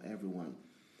possible from everyone.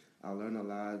 I learn a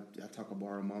lot. I talk about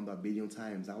Armando a billion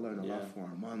times. I learned a lot from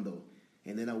Armando.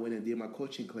 And then I went and did my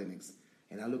coaching clinics.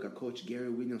 And I look at Coach Gary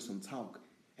Williamson talk.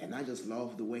 And I just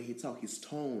love the way he talk, his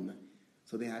tone.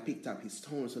 So then I picked up his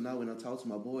tone. So now when I talk to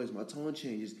my boys, my tone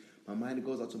changes. My mind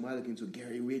goes automatically into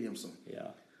Gary Williamson. Yeah.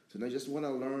 So I just want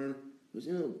to learn, because,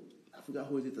 I forgot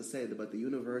who is it that said it, but the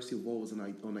universe evolves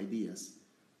on ideas.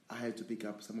 I had to pick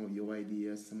up some of your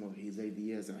ideas, some of his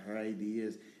ideas and her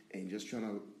ideas, and just trying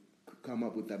to come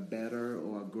up with a better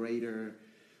or a greater,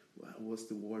 what's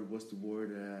the word?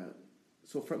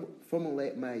 So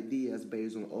formulate my ideas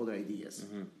based on other ideas.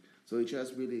 Mm-hmm. So it's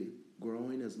just really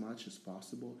growing as much as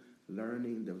possible,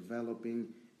 learning, developing,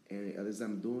 and as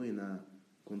I'm doing,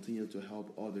 continue to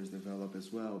help others develop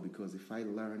as well. Because if I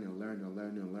learn and learn and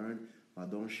learn and learn, but I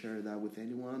don't share that with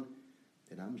anyone,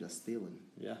 then I'm just stealing.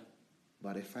 Yeah.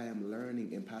 But if I am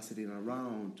learning and passing it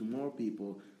around to more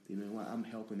people, you know what, I'm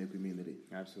helping the community.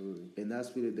 Absolutely. And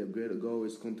that's really the greater goal,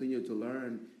 is continue to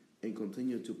learn and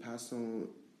continue to pass on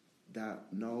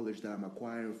that knowledge that I'm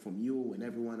acquiring from you and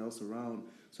everyone else around,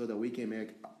 so that we can make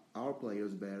our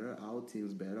players better, our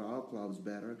teams better, our clubs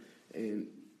better, and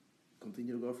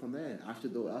continue to go from there. After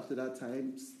that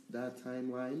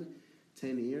timeline,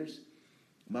 10 years,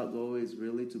 my goal is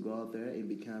really to go out there and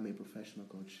become a professional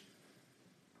coach.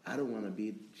 I don't want to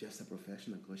be just a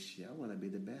professional coach. I want to be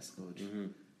the best coach. Mm-hmm.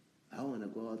 I want to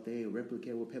go out there and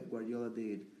replicate what Pep Guardiola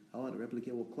did. I want to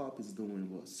replicate what Klopp is doing,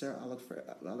 what Sir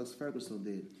Alex Ferguson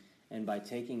did. And by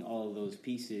taking all of those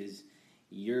pieces,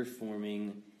 you're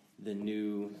forming the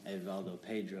new Edvaldo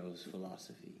Pedro's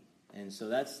philosophy. And so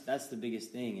that's the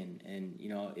biggest thing. And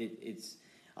it's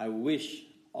I wish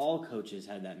all coaches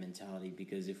had that mentality,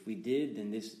 because if we did,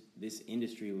 then this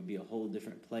industry would be a whole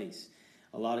different place.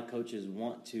 A lot of coaches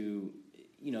want to,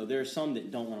 there are some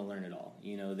that don't want to learn at all.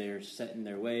 They're set in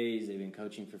their ways. They've been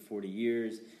coaching for 40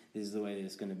 years. This is the way that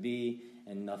it's going to be,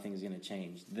 and nothing's going to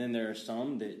change. Then there are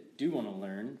some that do want to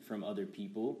learn from other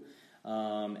people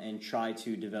and try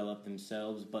to develop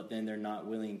themselves, but then they're not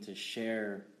willing to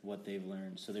share what they've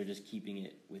learned. So they're just keeping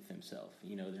it with themselves.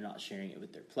 They're not sharing it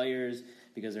with their players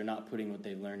because they're not putting what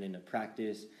they've learned into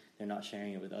practice. They're not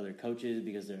sharing it with other coaches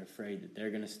because they're afraid that they're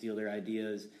going to steal their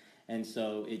ideas. And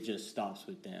so it just stops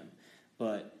with them.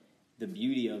 But the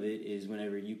beauty of it is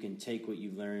whenever you can take what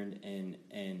you've learned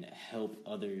and help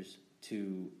others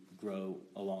to grow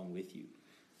along with you.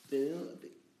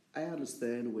 I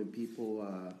understand when people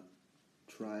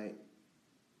try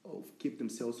or keep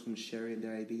themselves from sharing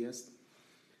their ideas,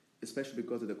 especially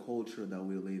because of the culture that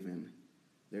we live in.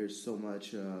 There's so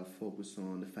much focus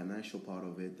on the financial part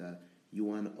of it that you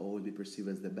want to always be perceived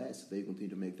as the best, so they continue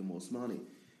to make the most money.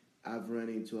 I've run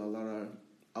into a lot of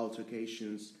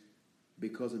altercations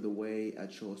because of the way I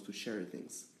chose to share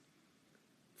things.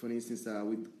 For instance,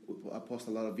 I post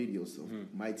a lot of videos of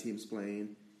my team's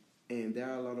playing, and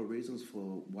there are a lot of reasons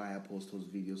for why I post those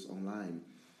videos online.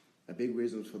 A big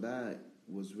reason for that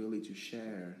was really to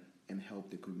share and help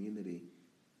the community.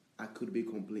 I could be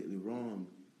completely wrong,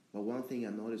 but one thing I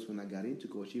noticed when I got into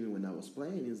coaching, even when I was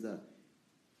playing, is that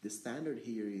the standard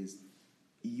here is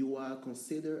you are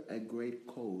considered a great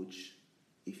coach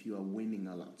if you are winning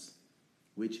a lot,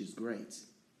 which is great.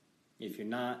 If you're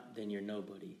not, then you're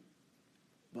nobody.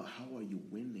 But how are you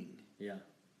winning? Yeah.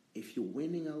 If you're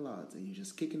winning a lot and you're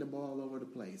just kicking the ball all over the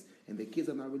place and the kids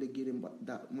are not really getting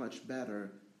that much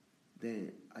better,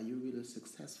 then are you really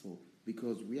successful?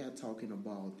 Because we are talking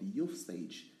about the youth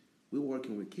stage. We're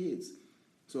working with kids.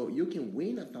 So you can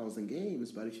win 1,000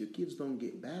 games, but if your kids don't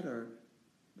get better,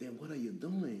 then what are you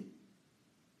doing?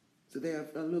 So they have,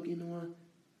 look, you know what?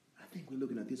 I think we're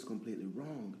looking at this completely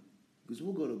wrong. Because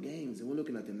we'll go to games and we're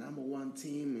looking at the number one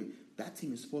team, and that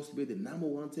team is supposed to be the number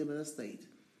one team in the state.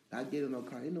 I get in our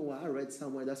car, you know what? I read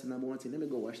somewhere that's the number one team. Let me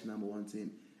go watch the number one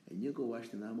team. And you go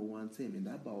watch the number one team, and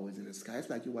that ball is in the sky. It's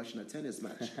like you're watching a tennis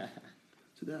match.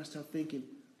 So then I start thinking,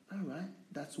 all right,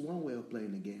 that's one way of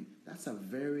playing the game. That's a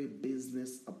very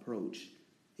business approach.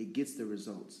 It gets the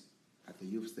results. At the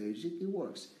youth stage, it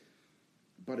works.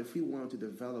 But if we want to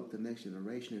develop the next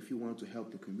generation, if you want to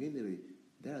help the community,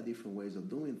 there are different ways of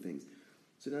doing things.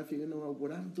 So now if you know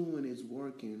what I'm doing is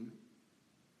working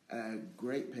at a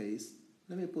great pace,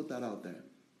 let me put that out there.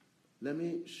 let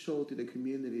me show to the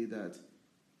community that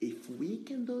if we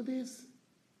can do this,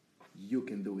 you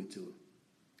can do it too.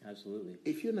 Absolutely.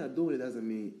 If you're not doing it, doesn't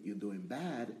mean you're doing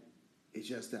bad. It's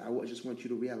just that I just want you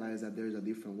to realize that there's a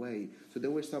different way. So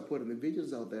then we start putting the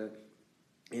videos out there,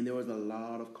 and there was a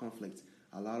lot of conflict.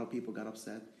 A lot of people got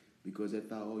upset because they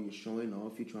thought, oh, you're showing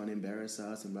off, you're trying to embarrass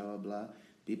us, and blah, blah, blah.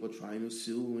 People trying to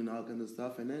sue and all kinds of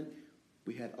stuff. And then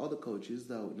we had other coaches,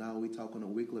 though. Now we talk on a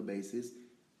weekly basis.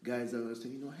 Guys that are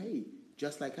saying, hey,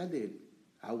 just like I did,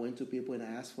 I went to people and I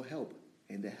asked for help,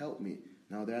 and they helped me.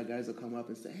 Now there are guys that come up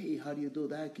and say, hey, how do you do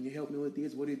that? Can you help me with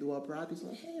this? What do you do at practice?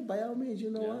 Like, hey, by all means, you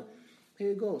know what? Here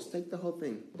you go. Take the whole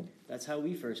thing. That's how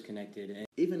we first connected. And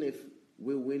even if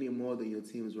we're winning more than your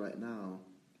teams right now,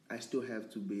 I still have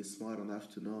to be smart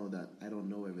enough to know that I don't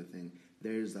know everything.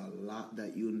 There's a lot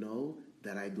that you know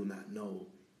that I do not know,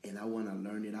 and I want to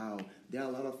learn it out. There are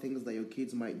a lot of things that your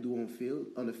kids might do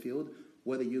on the field,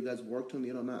 whether you guys worked on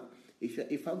it or not.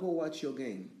 If I go watch your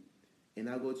game, and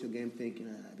I go to your game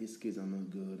thinking, these kids are not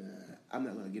good, I'm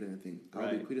not going to get anything. I'll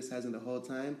be criticizing the whole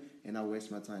time, and I'll waste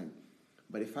my time.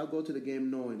 But if I go to the game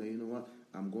knowing that, you know what,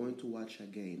 I'm going to watch a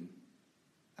game,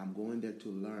 I'm going there to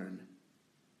learn,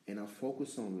 and I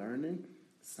focus on learning,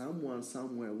 someone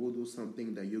somewhere will do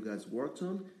something that you guys worked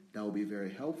on that will be very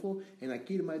helpful, and a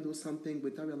kid might do something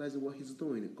without realizing what he's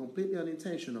doing, completely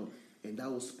unintentional, and that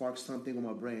will spark something on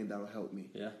my brain that will help me.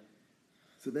 Yeah.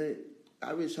 So then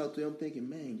I reached out to him thinking,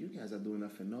 man, you guys are doing a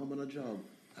phenomenal job.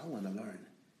 I want to learn.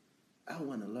 I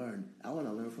want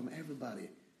to learn from everybody.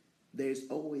 There's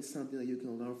always something that you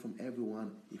can learn from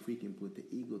everyone if we can put the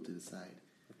ego to the side.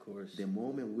 Of course. The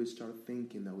moment we start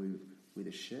thinking that we're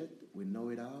the shit, we know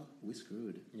it all, we're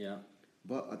screwed. Yeah.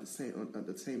 But at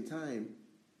the same time,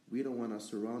 we don't want to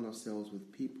surround ourselves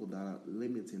with people that are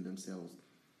limiting themselves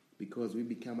because we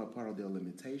become a part of their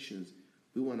limitations.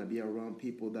 We want to be around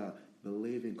people that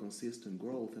believe in consistent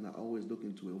growth and are always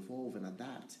looking to evolve and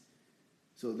adapt.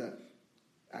 So that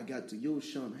I got to you,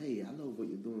 Sean, hey, I love what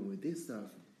you're doing with this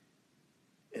stuff.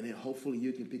 And then hopefully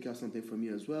you can pick up something from me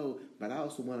as well. But I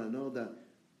also want to know that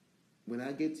when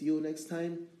I get to you next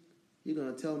time, you're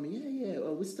going to tell me,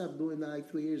 we stopped doing that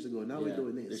like 3 years ago. Now we're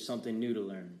doing this. There's something new to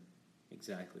learn.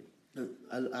 Exactly.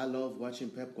 I love watching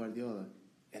Pep Guardiola.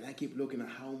 And I keep looking at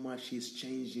how much he's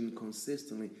changing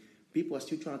consistently. People are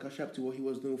still trying to catch up to what he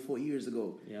was doing 4 years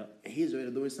ago. Yeah. And he's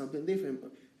already doing something different.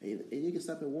 And you can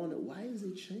stop and wonder, why is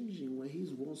it changing when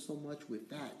he's won so much with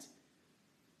that?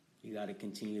 You got to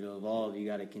continue to evolve. You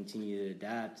got to continue to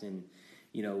adapt. And,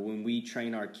 when we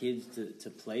train our kids to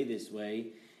play this way,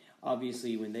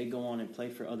 obviously when they go on and play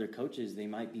for other coaches, they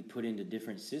might be put into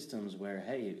different systems where,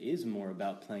 hey, it is more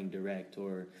about playing direct,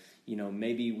 or,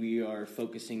 maybe we are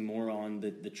focusing more on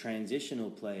the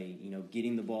transitional play,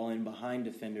 getting the ball in behind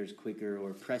defenders quicker,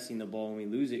 or pressing the ball when we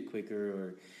lose it quicker,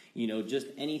 or, just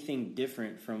anything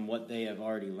different from what they have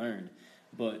already learned.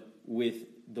 But with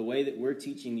the way that we're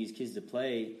teaching these kids to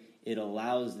play, it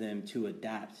allows them to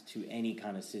adapt to any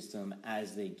kind of system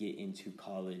as they get into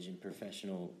college and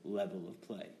professional level of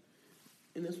play.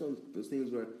 And that's one of those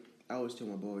things where I always tell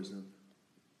my boys,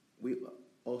 we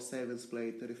all sevens play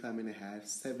 35 minute half,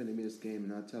 70 minutes game,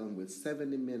 and I tell them with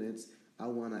 70 minutes, I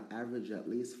want to average at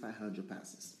least 500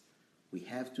 passes. We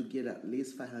have to get at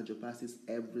least 500 passes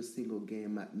every single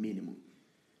game at minimum.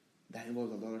 That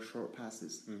involves a lot of short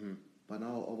passes. Mm-hmm. But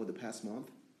now, over the past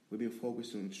month, we've been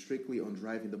focusing strictly on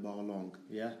driving the ball long.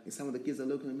 Yeah. And some of the kids are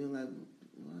looking at me like,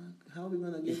 how are we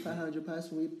going to get 500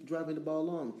 passes when we're driving the ball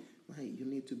long? Hey, you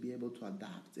need to be able to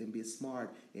adapt and be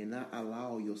smart and not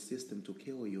allow your system to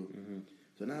kill you. Mm-hmm.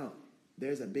 So now,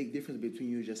 there's a big difference between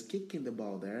you just kicking the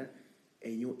ball there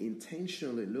and you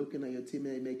intentionally looking at your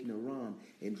teammate making a run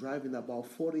and driving the ball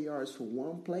 40 yards from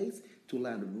one place to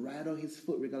land right on his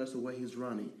foot regardless of where he's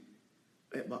running.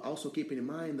 But also keeping in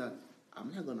mind that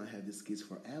I'm not going to have these kids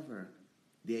forever.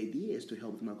 The idea is to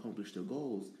help them accomplish their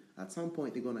goals. At some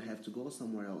point, they're going to have to go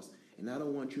somewhere else. And I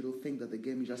don't want you to think that the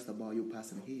game is just about you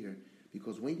passing here.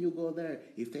 Because when you go there,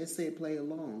 if they say play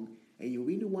along, and you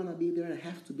really want to be there and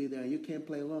have to be there, and you can't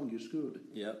play along, you're screwed.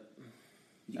 Yep.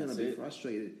 You're going to be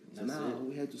frustrated. So now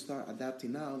we have to start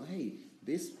adapting now. Hey,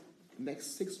 this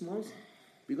next 6 months,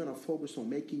 we're going to focus on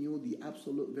making you the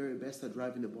absolute very best at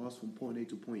driving the balls from point A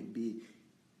to point B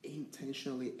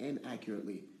intentionally and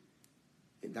accurately.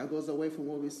 And that goes away from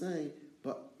what we're saying,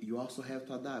 but you also have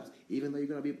to adapt. Even though you're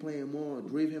going to be playing more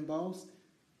driven balls,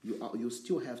 you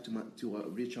still have to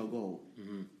reach our goal.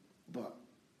 Mm-hmm. But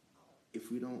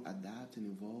if we don't adapt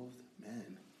and evolve,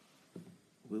 man,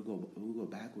 we'll go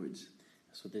backwards.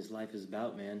 That's what this life is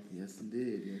about, man. Yes,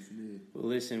 indeed. Yes, indeed. Well,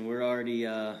 listen, we're already,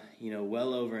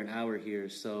 well over an hour here,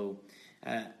 so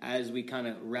As we kind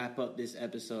of wrap up this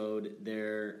episode,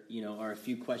 there are a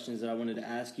few questions that I wanted to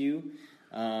ask you,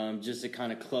 just to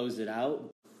kind of close it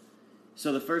out.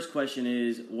 So the first question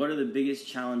is, what are the biggest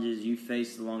challenges you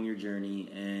faced along your journey,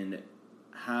 and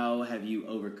how have you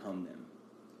overcome them?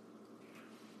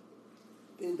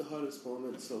 I think the hardest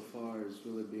moment so far has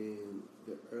really been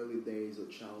the early days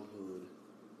of childhood.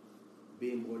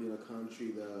 Being born in a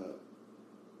country that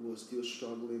was still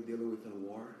struggling, dealing with a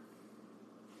war,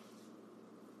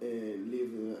 and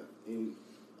living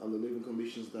under living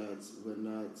conditions that were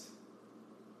not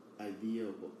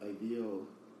ideal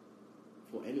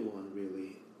for anyone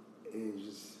really, and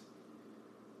just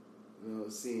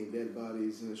seeing dead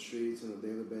bodies in the streets on a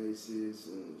daily basis,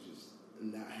 and just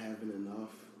not having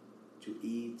enough to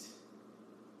eat.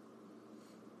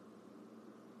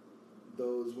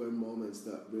 Those were moments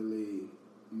that really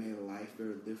made life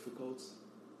very difficult.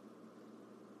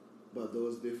 But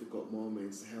those difficult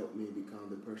moments helped me become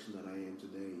the person that I am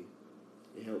today.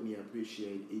 It helped me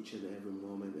appreciate each and every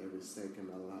moment, every second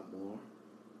a lot more,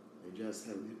 and just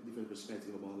have a different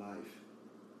perspective about life.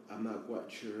 I'm not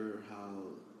quite sure how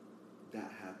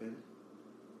that happened,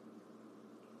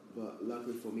 but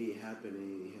luckily for me, it happened,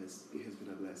 and it has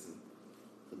been a blessing.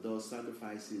 For those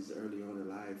sacrifices early on in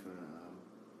life,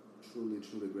 I'm truly,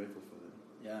 truly grateful for them.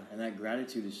 Yeah, and that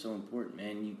gratitude is so important,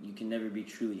 man. You can never be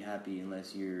truly happy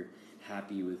unless you're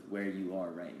happy with where you are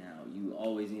right now. You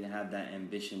always need to have that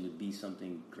ambition to be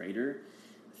something greater.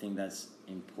 I think that's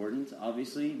important,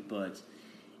 obviously, but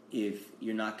if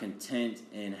you're not content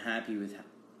and happy with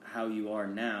how you are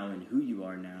now and who you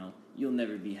are now, you'll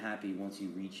never be happy once you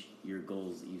reach your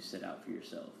goals that you set out for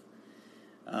yourself.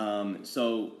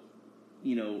 So,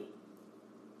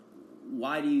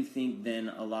 why do you think then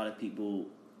a lot of people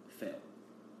fail?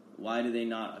 Why do they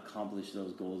not accomplish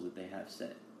those goals that they have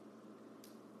set?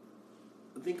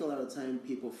 I think a lot of time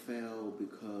people fail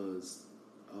because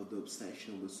of the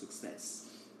obsession with success.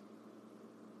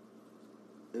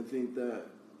 I think that,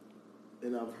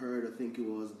 and I've heard, I think it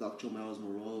was Dr. Miles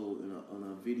Monroe on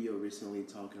a video recently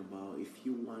talking about, if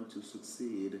you want to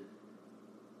succeed,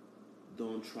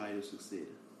 don't try to succeed.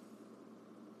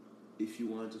 If you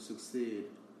want to succeed,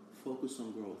 focus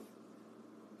on growth.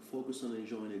 Focus on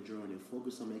enjoying the journey.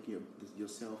 Focus on making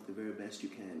yourself the very best you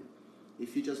can.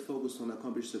 If you just focus on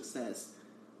accomplishing success,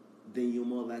 then you're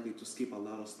more likely to skip a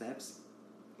lot of steps,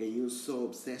 and you're so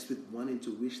obsessed with wanting to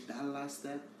reach that last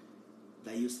step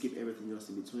that you skip everything else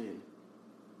in between.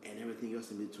 And everything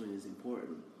else in between is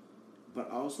important. But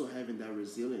also having that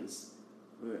resilience,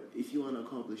 where if you want to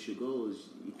accomplish your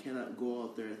goals, you cannot go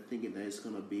out there thinking that it's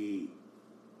going to be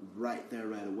right there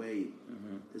right away.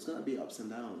 Mm-hmm. There's going to be ups and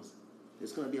downs.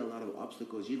 There's going to be a lot of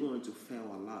obstacles. You're going to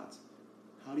fail a lot.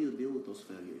 How do you deal with those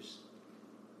failures?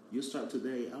 You start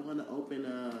today, I want to open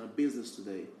a business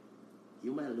today.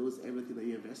 You might lose everything that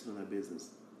you invested in that business.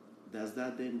 Does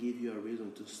that then give you a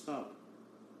reason to stop?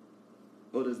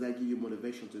 Or does that give you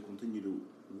motivation to continue to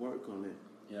work on it?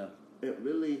 Yeah. It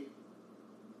really,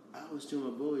 I always tell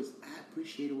my boys, I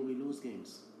appreciate it when we lose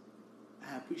games.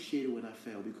 I appreciate it when I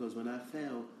fail, because when I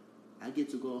fail, I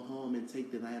get to go home and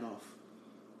take the night off.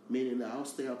 Meaning that I'll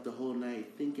stay up the whole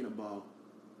night thinking about,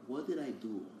 what did I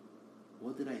do?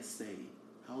 What did I say?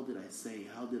 How did I say?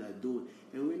 How did I do it?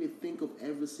 And really think of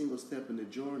every single step in the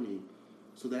journey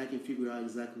so that I can figure out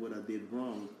exactly what I did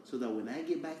wrong, so that when I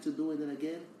get back to doing it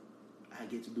again, I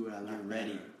get to do it a lot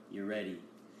better. You're ready.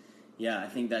 Yeah, I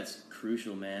think that's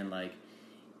crucial, man. Like,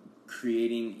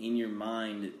 creating in your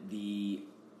mind the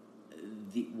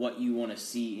what you want to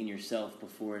see in yourself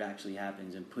before it actually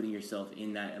happens, and putting yourself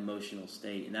in that emotional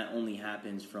state. And that only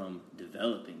happens from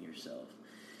developing yourself.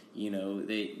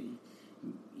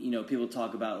 People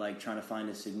talk about like trying to find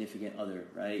a significant other,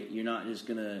 right? You're not just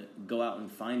going to go out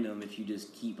and find them if you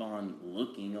just keep on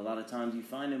looking. A lot of times you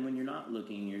find them when you're not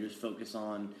looking. You're just focused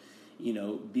on,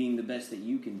 being the best that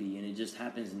you can be. And it just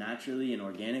happens naturally and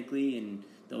organically. And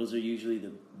those are usually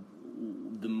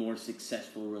the more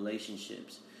successful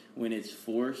relationships. When it's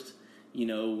forced,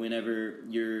 whenever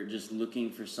you're just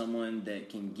looking for someone that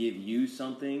can give you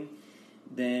something,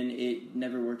 then it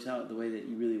never works out the way that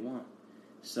you really want.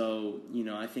 So,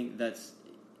 I think that's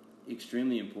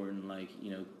extremely important, like,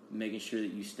 making sure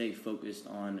that you stay focused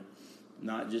on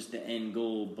not just the end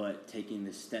goal, but taking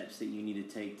the steps that you need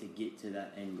to take to get to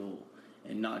that end goal,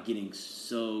 and not getting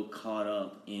so caught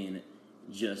up in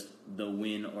just the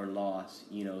win or loss,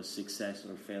 success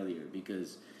or failure,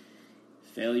 because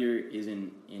failure is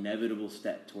an inevitable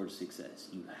step towards success.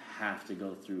 You have to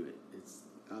go through it. It's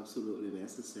absolutely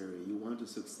necessary. You want to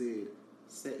succeed,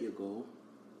 set your goal,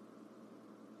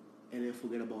 and then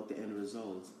forget about the end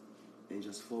result. and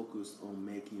just focus on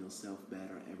making yourself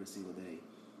better every single day.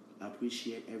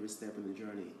 Appreciate every step in the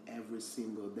journey. Every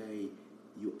single day,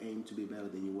 you aim to be better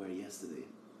than you were yesterday.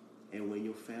 And when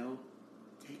you fail,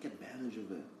 take advantage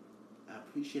of it.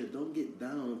 Appreciate it. Don't get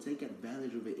down. Take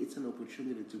advantage of it. It's an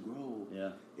opportunity to grow.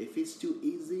 Yeah. If it's too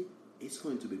easy, it's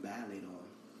going to be bad later on.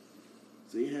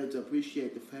 So you have to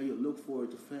appreciate the failure, look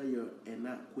forward to failure, and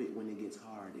not quit when it gets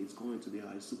hard. It's going to be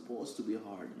hard. It's supposed to be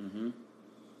hard. Mm-hmm.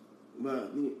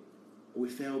 But we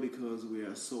fail because we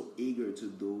are so eager to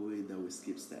do it that we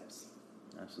skip steps.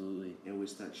 Absolutely. And we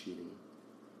start cheating.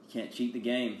 You can't cheat the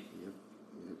game.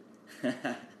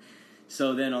 Yep.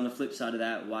 So then on the flip side of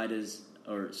that, what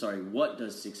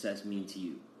does success mean to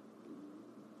you?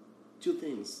 Two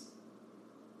things.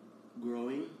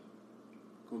 Growing,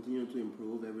 continuing to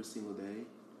improve every single day,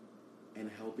 and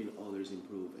helping others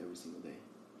improve every single day.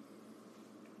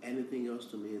 Anything else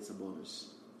to me, it's a bonus.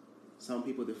 Some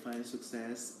people define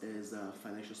success as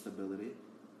financial stability.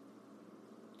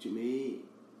 To me,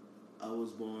 I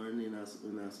was born in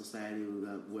a society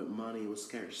where money was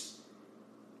scarce.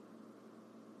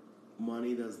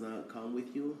 Money does not come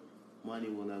with you. Money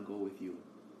will not go with you.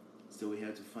 So we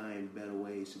have to find better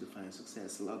ways to define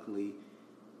success. Luckily,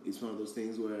 it's one of those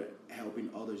things where helping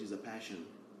others is a passion.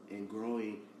 And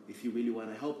growing, if you really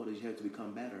want to help others, you have to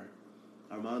become better.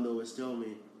 Armando always told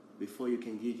me, before you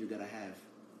can give, you got to have.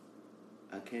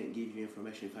 I can't give you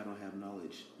information if I don't have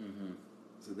knowledge. Mm-hmm.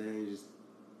 So then just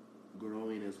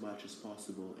growing as much as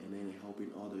possible and then helping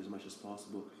others as much as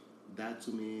possible. That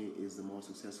to me is the most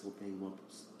successful thing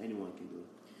anyone can do.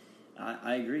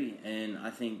 I agree, and I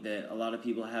think that a lot of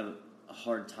people have a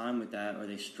hard time with that, or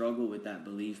they struggle with that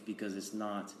belief because it's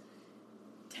not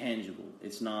tangible.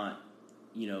 It's not,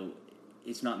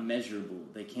 it's not measurable.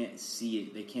 They can't see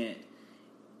it. They can't,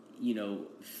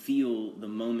 feel the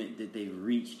moment that they've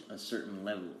reached a certain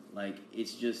level. Like, you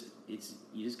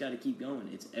just got to keep going.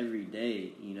 It's every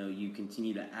day, you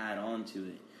continue to add on to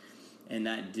it. And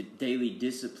that daily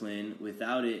discipline,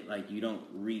 without it, like, you don't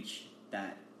reach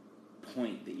that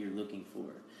point that you're looking for.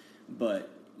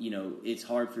 But, it's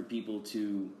hard for people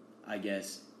to, I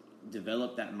guess,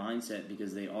 develop that mindset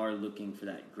because they are looking for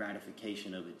that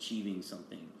gratification of achieving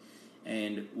something.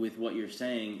 And with what you're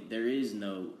saying, there is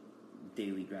no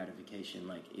daily gratification.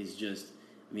 Like, it's just,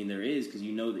 there is, because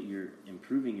you know that you're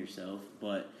improving yourself,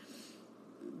 but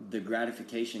the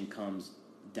gratification comes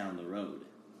down the road.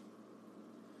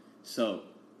 So,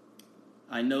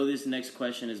 I know this next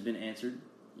question has been answered.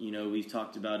 We've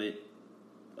talked about it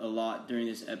a lot during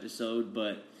this episode,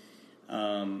 but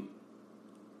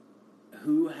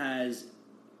who has,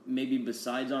 maybe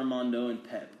besides Armando and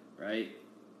Pep, right?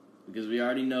 Because we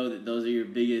already know that those are your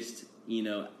biggest,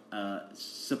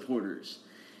 supporters.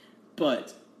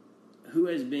 But who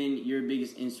has been your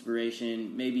biggest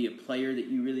inspiration? Maybe a player that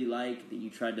you really like, that you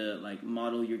tried to,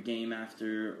 model your game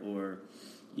after, or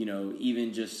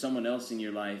even just someone else in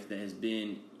your life that has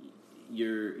been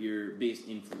your biggest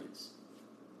influence?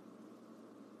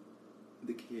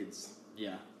 The kids.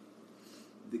 Yeah.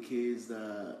 The kids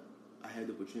that I had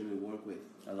the opportunity to work with.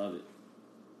 I love it.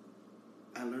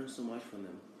 I learned so much from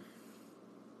them.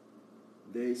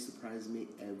 They surprise me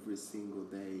every single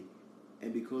day.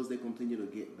 And because they continue to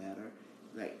get better,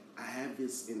 I have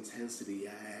this intensity.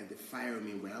 I have the fire in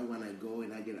me where I want to go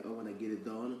and I want to get it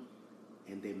done,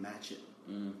 and they match it.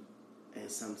 Mm. And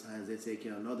sometimes they take it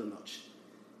another notch.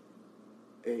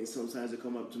 And sometimes they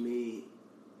come up to me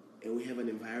and we have an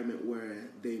environment where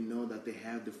they know that they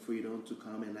have the freedom to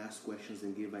come and ask questions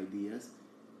and give ideas.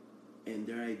 And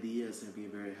their ideas have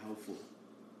been very helpful.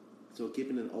 So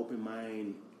keeping an open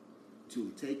mind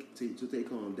to take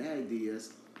on their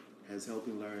ideas has helped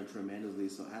me learn tremendously.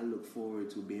 So I look forward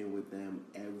to being with them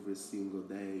every single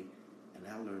day, and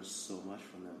I learn so much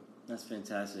from them. That's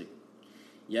fantastic.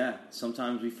 Yeah,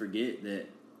 sometimes we forget that,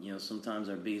 sometimes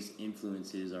our biggest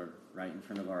influences are right in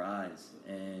front of our eyes.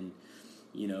 And,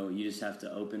 you just have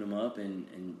to open them up and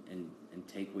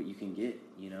take what you can get,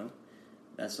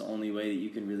 That's the only way that you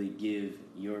can really give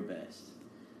your best.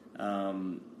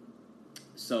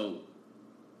 So,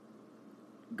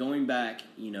 going back,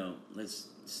 let's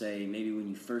say maybe when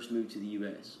you first moved to the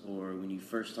U.S. or when you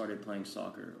first started playing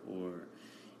soccer, or,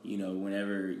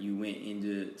 whenever you went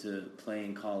into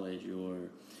playing college, or,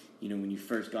 when you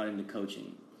first got into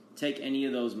coaching. Take any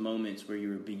of those moments where you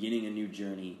were beginning a new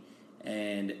journey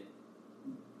and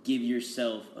give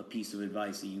yourself a piece of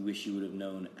advice that you wish you would have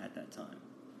known at that time.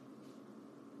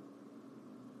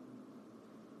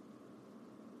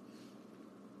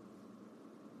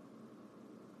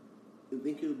 I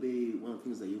think it would be one of the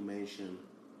things that you mentioned,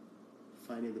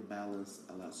 finding the balance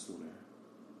a lot sooner.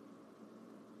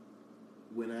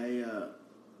 When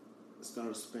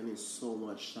started spending so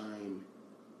much time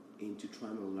into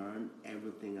trying to learn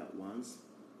everything at once,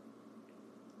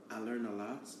 I learned a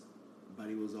lot, but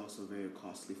it was also very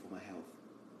costly for my health.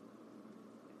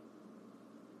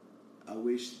 I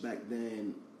wish back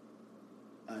then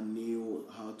I knew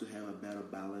how to have a better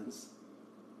balance,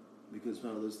 because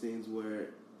one of those things where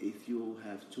if you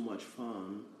have too much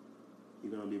fun,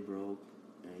 you're going to be broke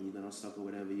and you're going to suck at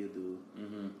whatever you do.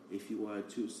 Mm-hmm. If you are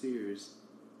too serious,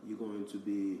 you're going to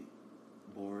be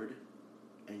bored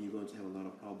and you're going to have a lot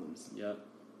of problems. Yep.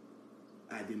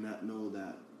 I did not know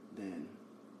that then.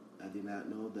 I did not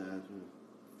know that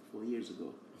 4 years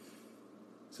ago.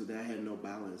 So that I had no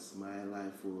balance. My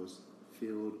life was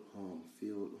field, home,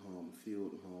 field, home,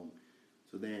 field, home.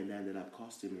 So then that ended up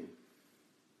costing me.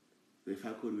 But if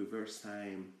I could reverse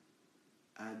time,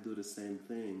 I'd do the same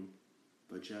thing,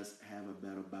 but just have a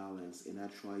better balance. And I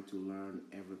try to learn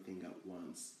everything at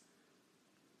once.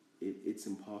 It's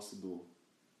impossible,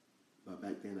 but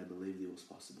back then I believed it was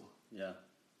possible. Yeah.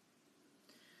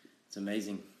 It's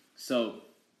amazing. So,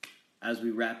 as we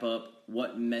wrap up,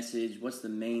 what's the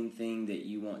main thing that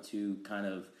you want to kind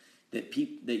of, that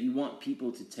you want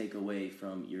people to take away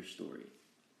from your story?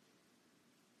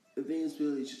 The thing is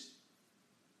really just,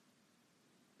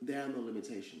 there are no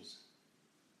limitations.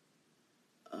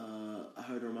 I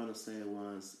heard Romano say it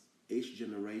once, each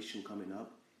generation coming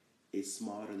up is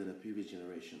smarter than the previous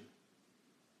generation.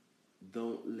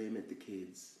 Don't limit the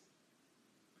kids.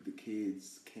 The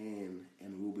kids can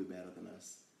and will be better than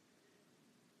us.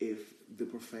 If the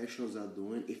professionals are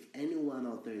doing, if anyone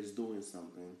out there is doing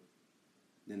something,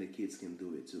 then the kids can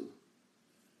do it too.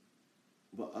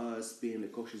 But us being the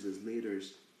coaches as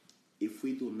leaders, if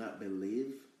we do not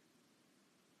believe,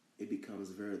 it becomes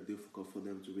very difficult for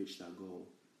them to reach that goal.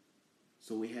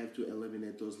 So we have to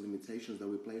eliminate those limitations that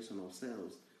we place on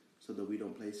ourselves so that we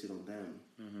don't place it on them.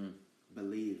 Mm-hmm.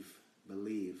 Believe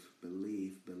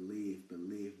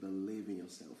in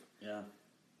yourself. Yeah.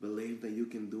 Believe that you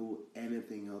can do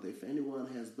anything out there. If anyone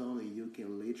has done it, you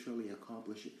can literally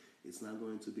accomplish it. It's not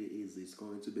going to be easy. It's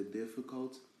going to be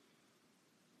difficult,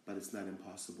 but it's not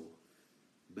impossible.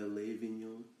 Believe in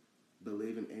you.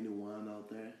 Believe in anyone out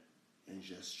there, and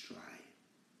just try.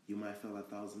 You might fail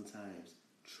 1,000 times.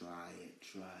 Try it.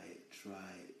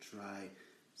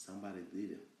 Somebody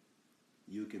did it.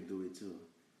 You can do it too.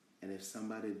 And if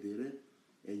somebody did it,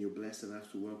 and you're blessed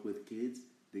enough to work with kids,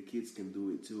 the kids can do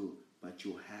it too. But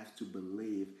you have to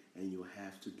believe, and you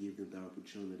have to give them the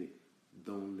opportunity.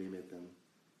 Don't limit them.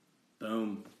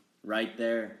 Boom. Right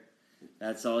there.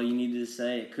 That's all you needed to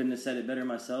say. I couldn't have said it better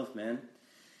myself, man.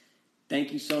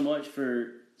 Thank you so much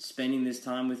for spending this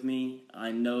time with me.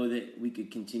 I know that we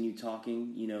could continue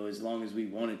talking, as long as we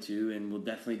wanted to, and we'll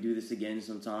definitely do this again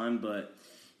sometime. But,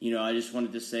 I just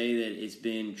wanted to say that it's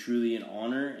been truly an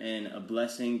honor and a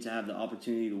blessing to have the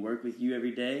opportunity to work with you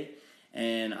every day.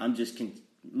 And I'm just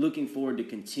looking forward to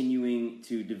continuing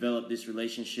to develop this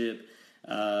relationship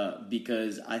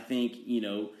because I think,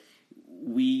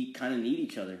 we kind of need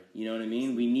each other. You know what I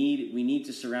mean? We need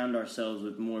to surround ourselves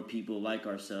with more people like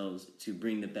ourselves to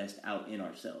bring the best out in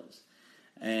ourselves.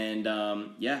 And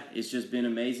it's just been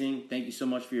amazing. Thank you so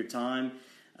much for your time.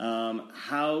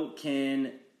 How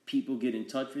can people get in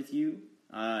touch with you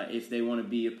if they want to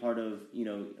be a part of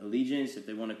Allegiance, if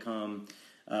they want to come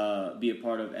be a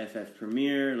part of FF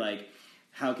Premier? Like,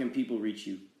 how can people reach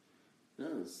you?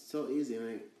 No, it's so easy.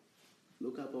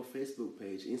 Look up our Facebook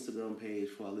page, Instagram page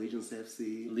for Allegiance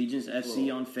FC. Allegiance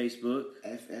FC on Facebook.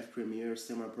 FF Premier,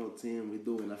 semi-pro team. We're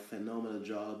doing a phenomenal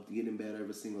job, getting better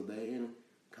every single day. And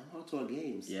come out to our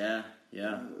games. Yeah.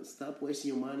 Stop wasting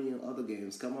your money on other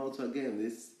games. Come out to our game.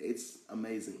 It's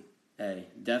amazing. Hey,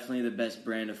 definitely the best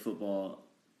brand of football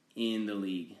in the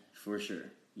league, for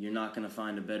sure. You're not going to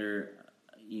find a better,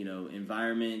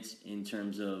 environment in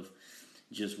terms of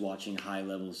just watching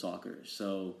high-level soccer.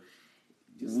 So...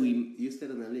 You said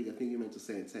in the league. I think you meant to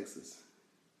say in Texas.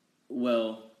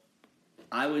 Well,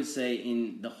 I would say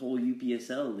in the whole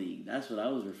UPSL league. That's what I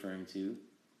was referring to.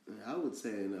 I would say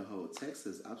in the whole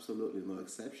Texas, absolutely no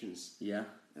exceptions. Yeah.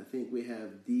 I think we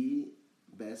have the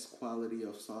best quality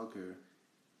of soccer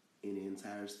in the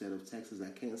entire state of Texas. I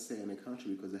can't say in the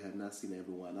country because I have not seen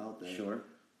everyone out there. Sure.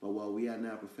 But while we are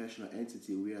now a professional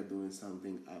entity, we are doing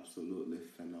something absolutely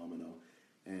phenomenal.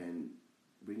 And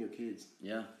bring your kids.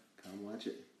 Yeah. Come watch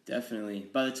it. Definitely.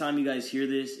 By the time you guys hear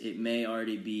this, it may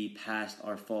already be past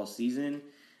our fall season.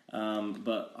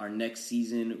 But our next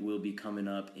season will be coming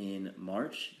up in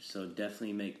March. So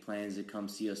definitely make plans to come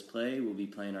see us play. We'll be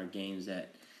playing our games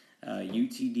at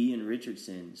UTD and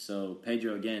Richardson. So,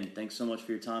 Pedro, again, thanks so much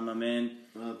for your time, my man.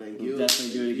 Thank we'll you.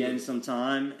 Definitely do it again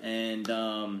sometime. And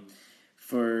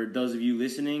For those of you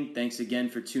listening, thanks again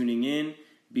for tuning in.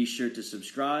 Be sure to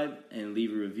subscribe and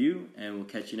leave a review, and we'll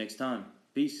catch you next time.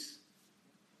 Peace.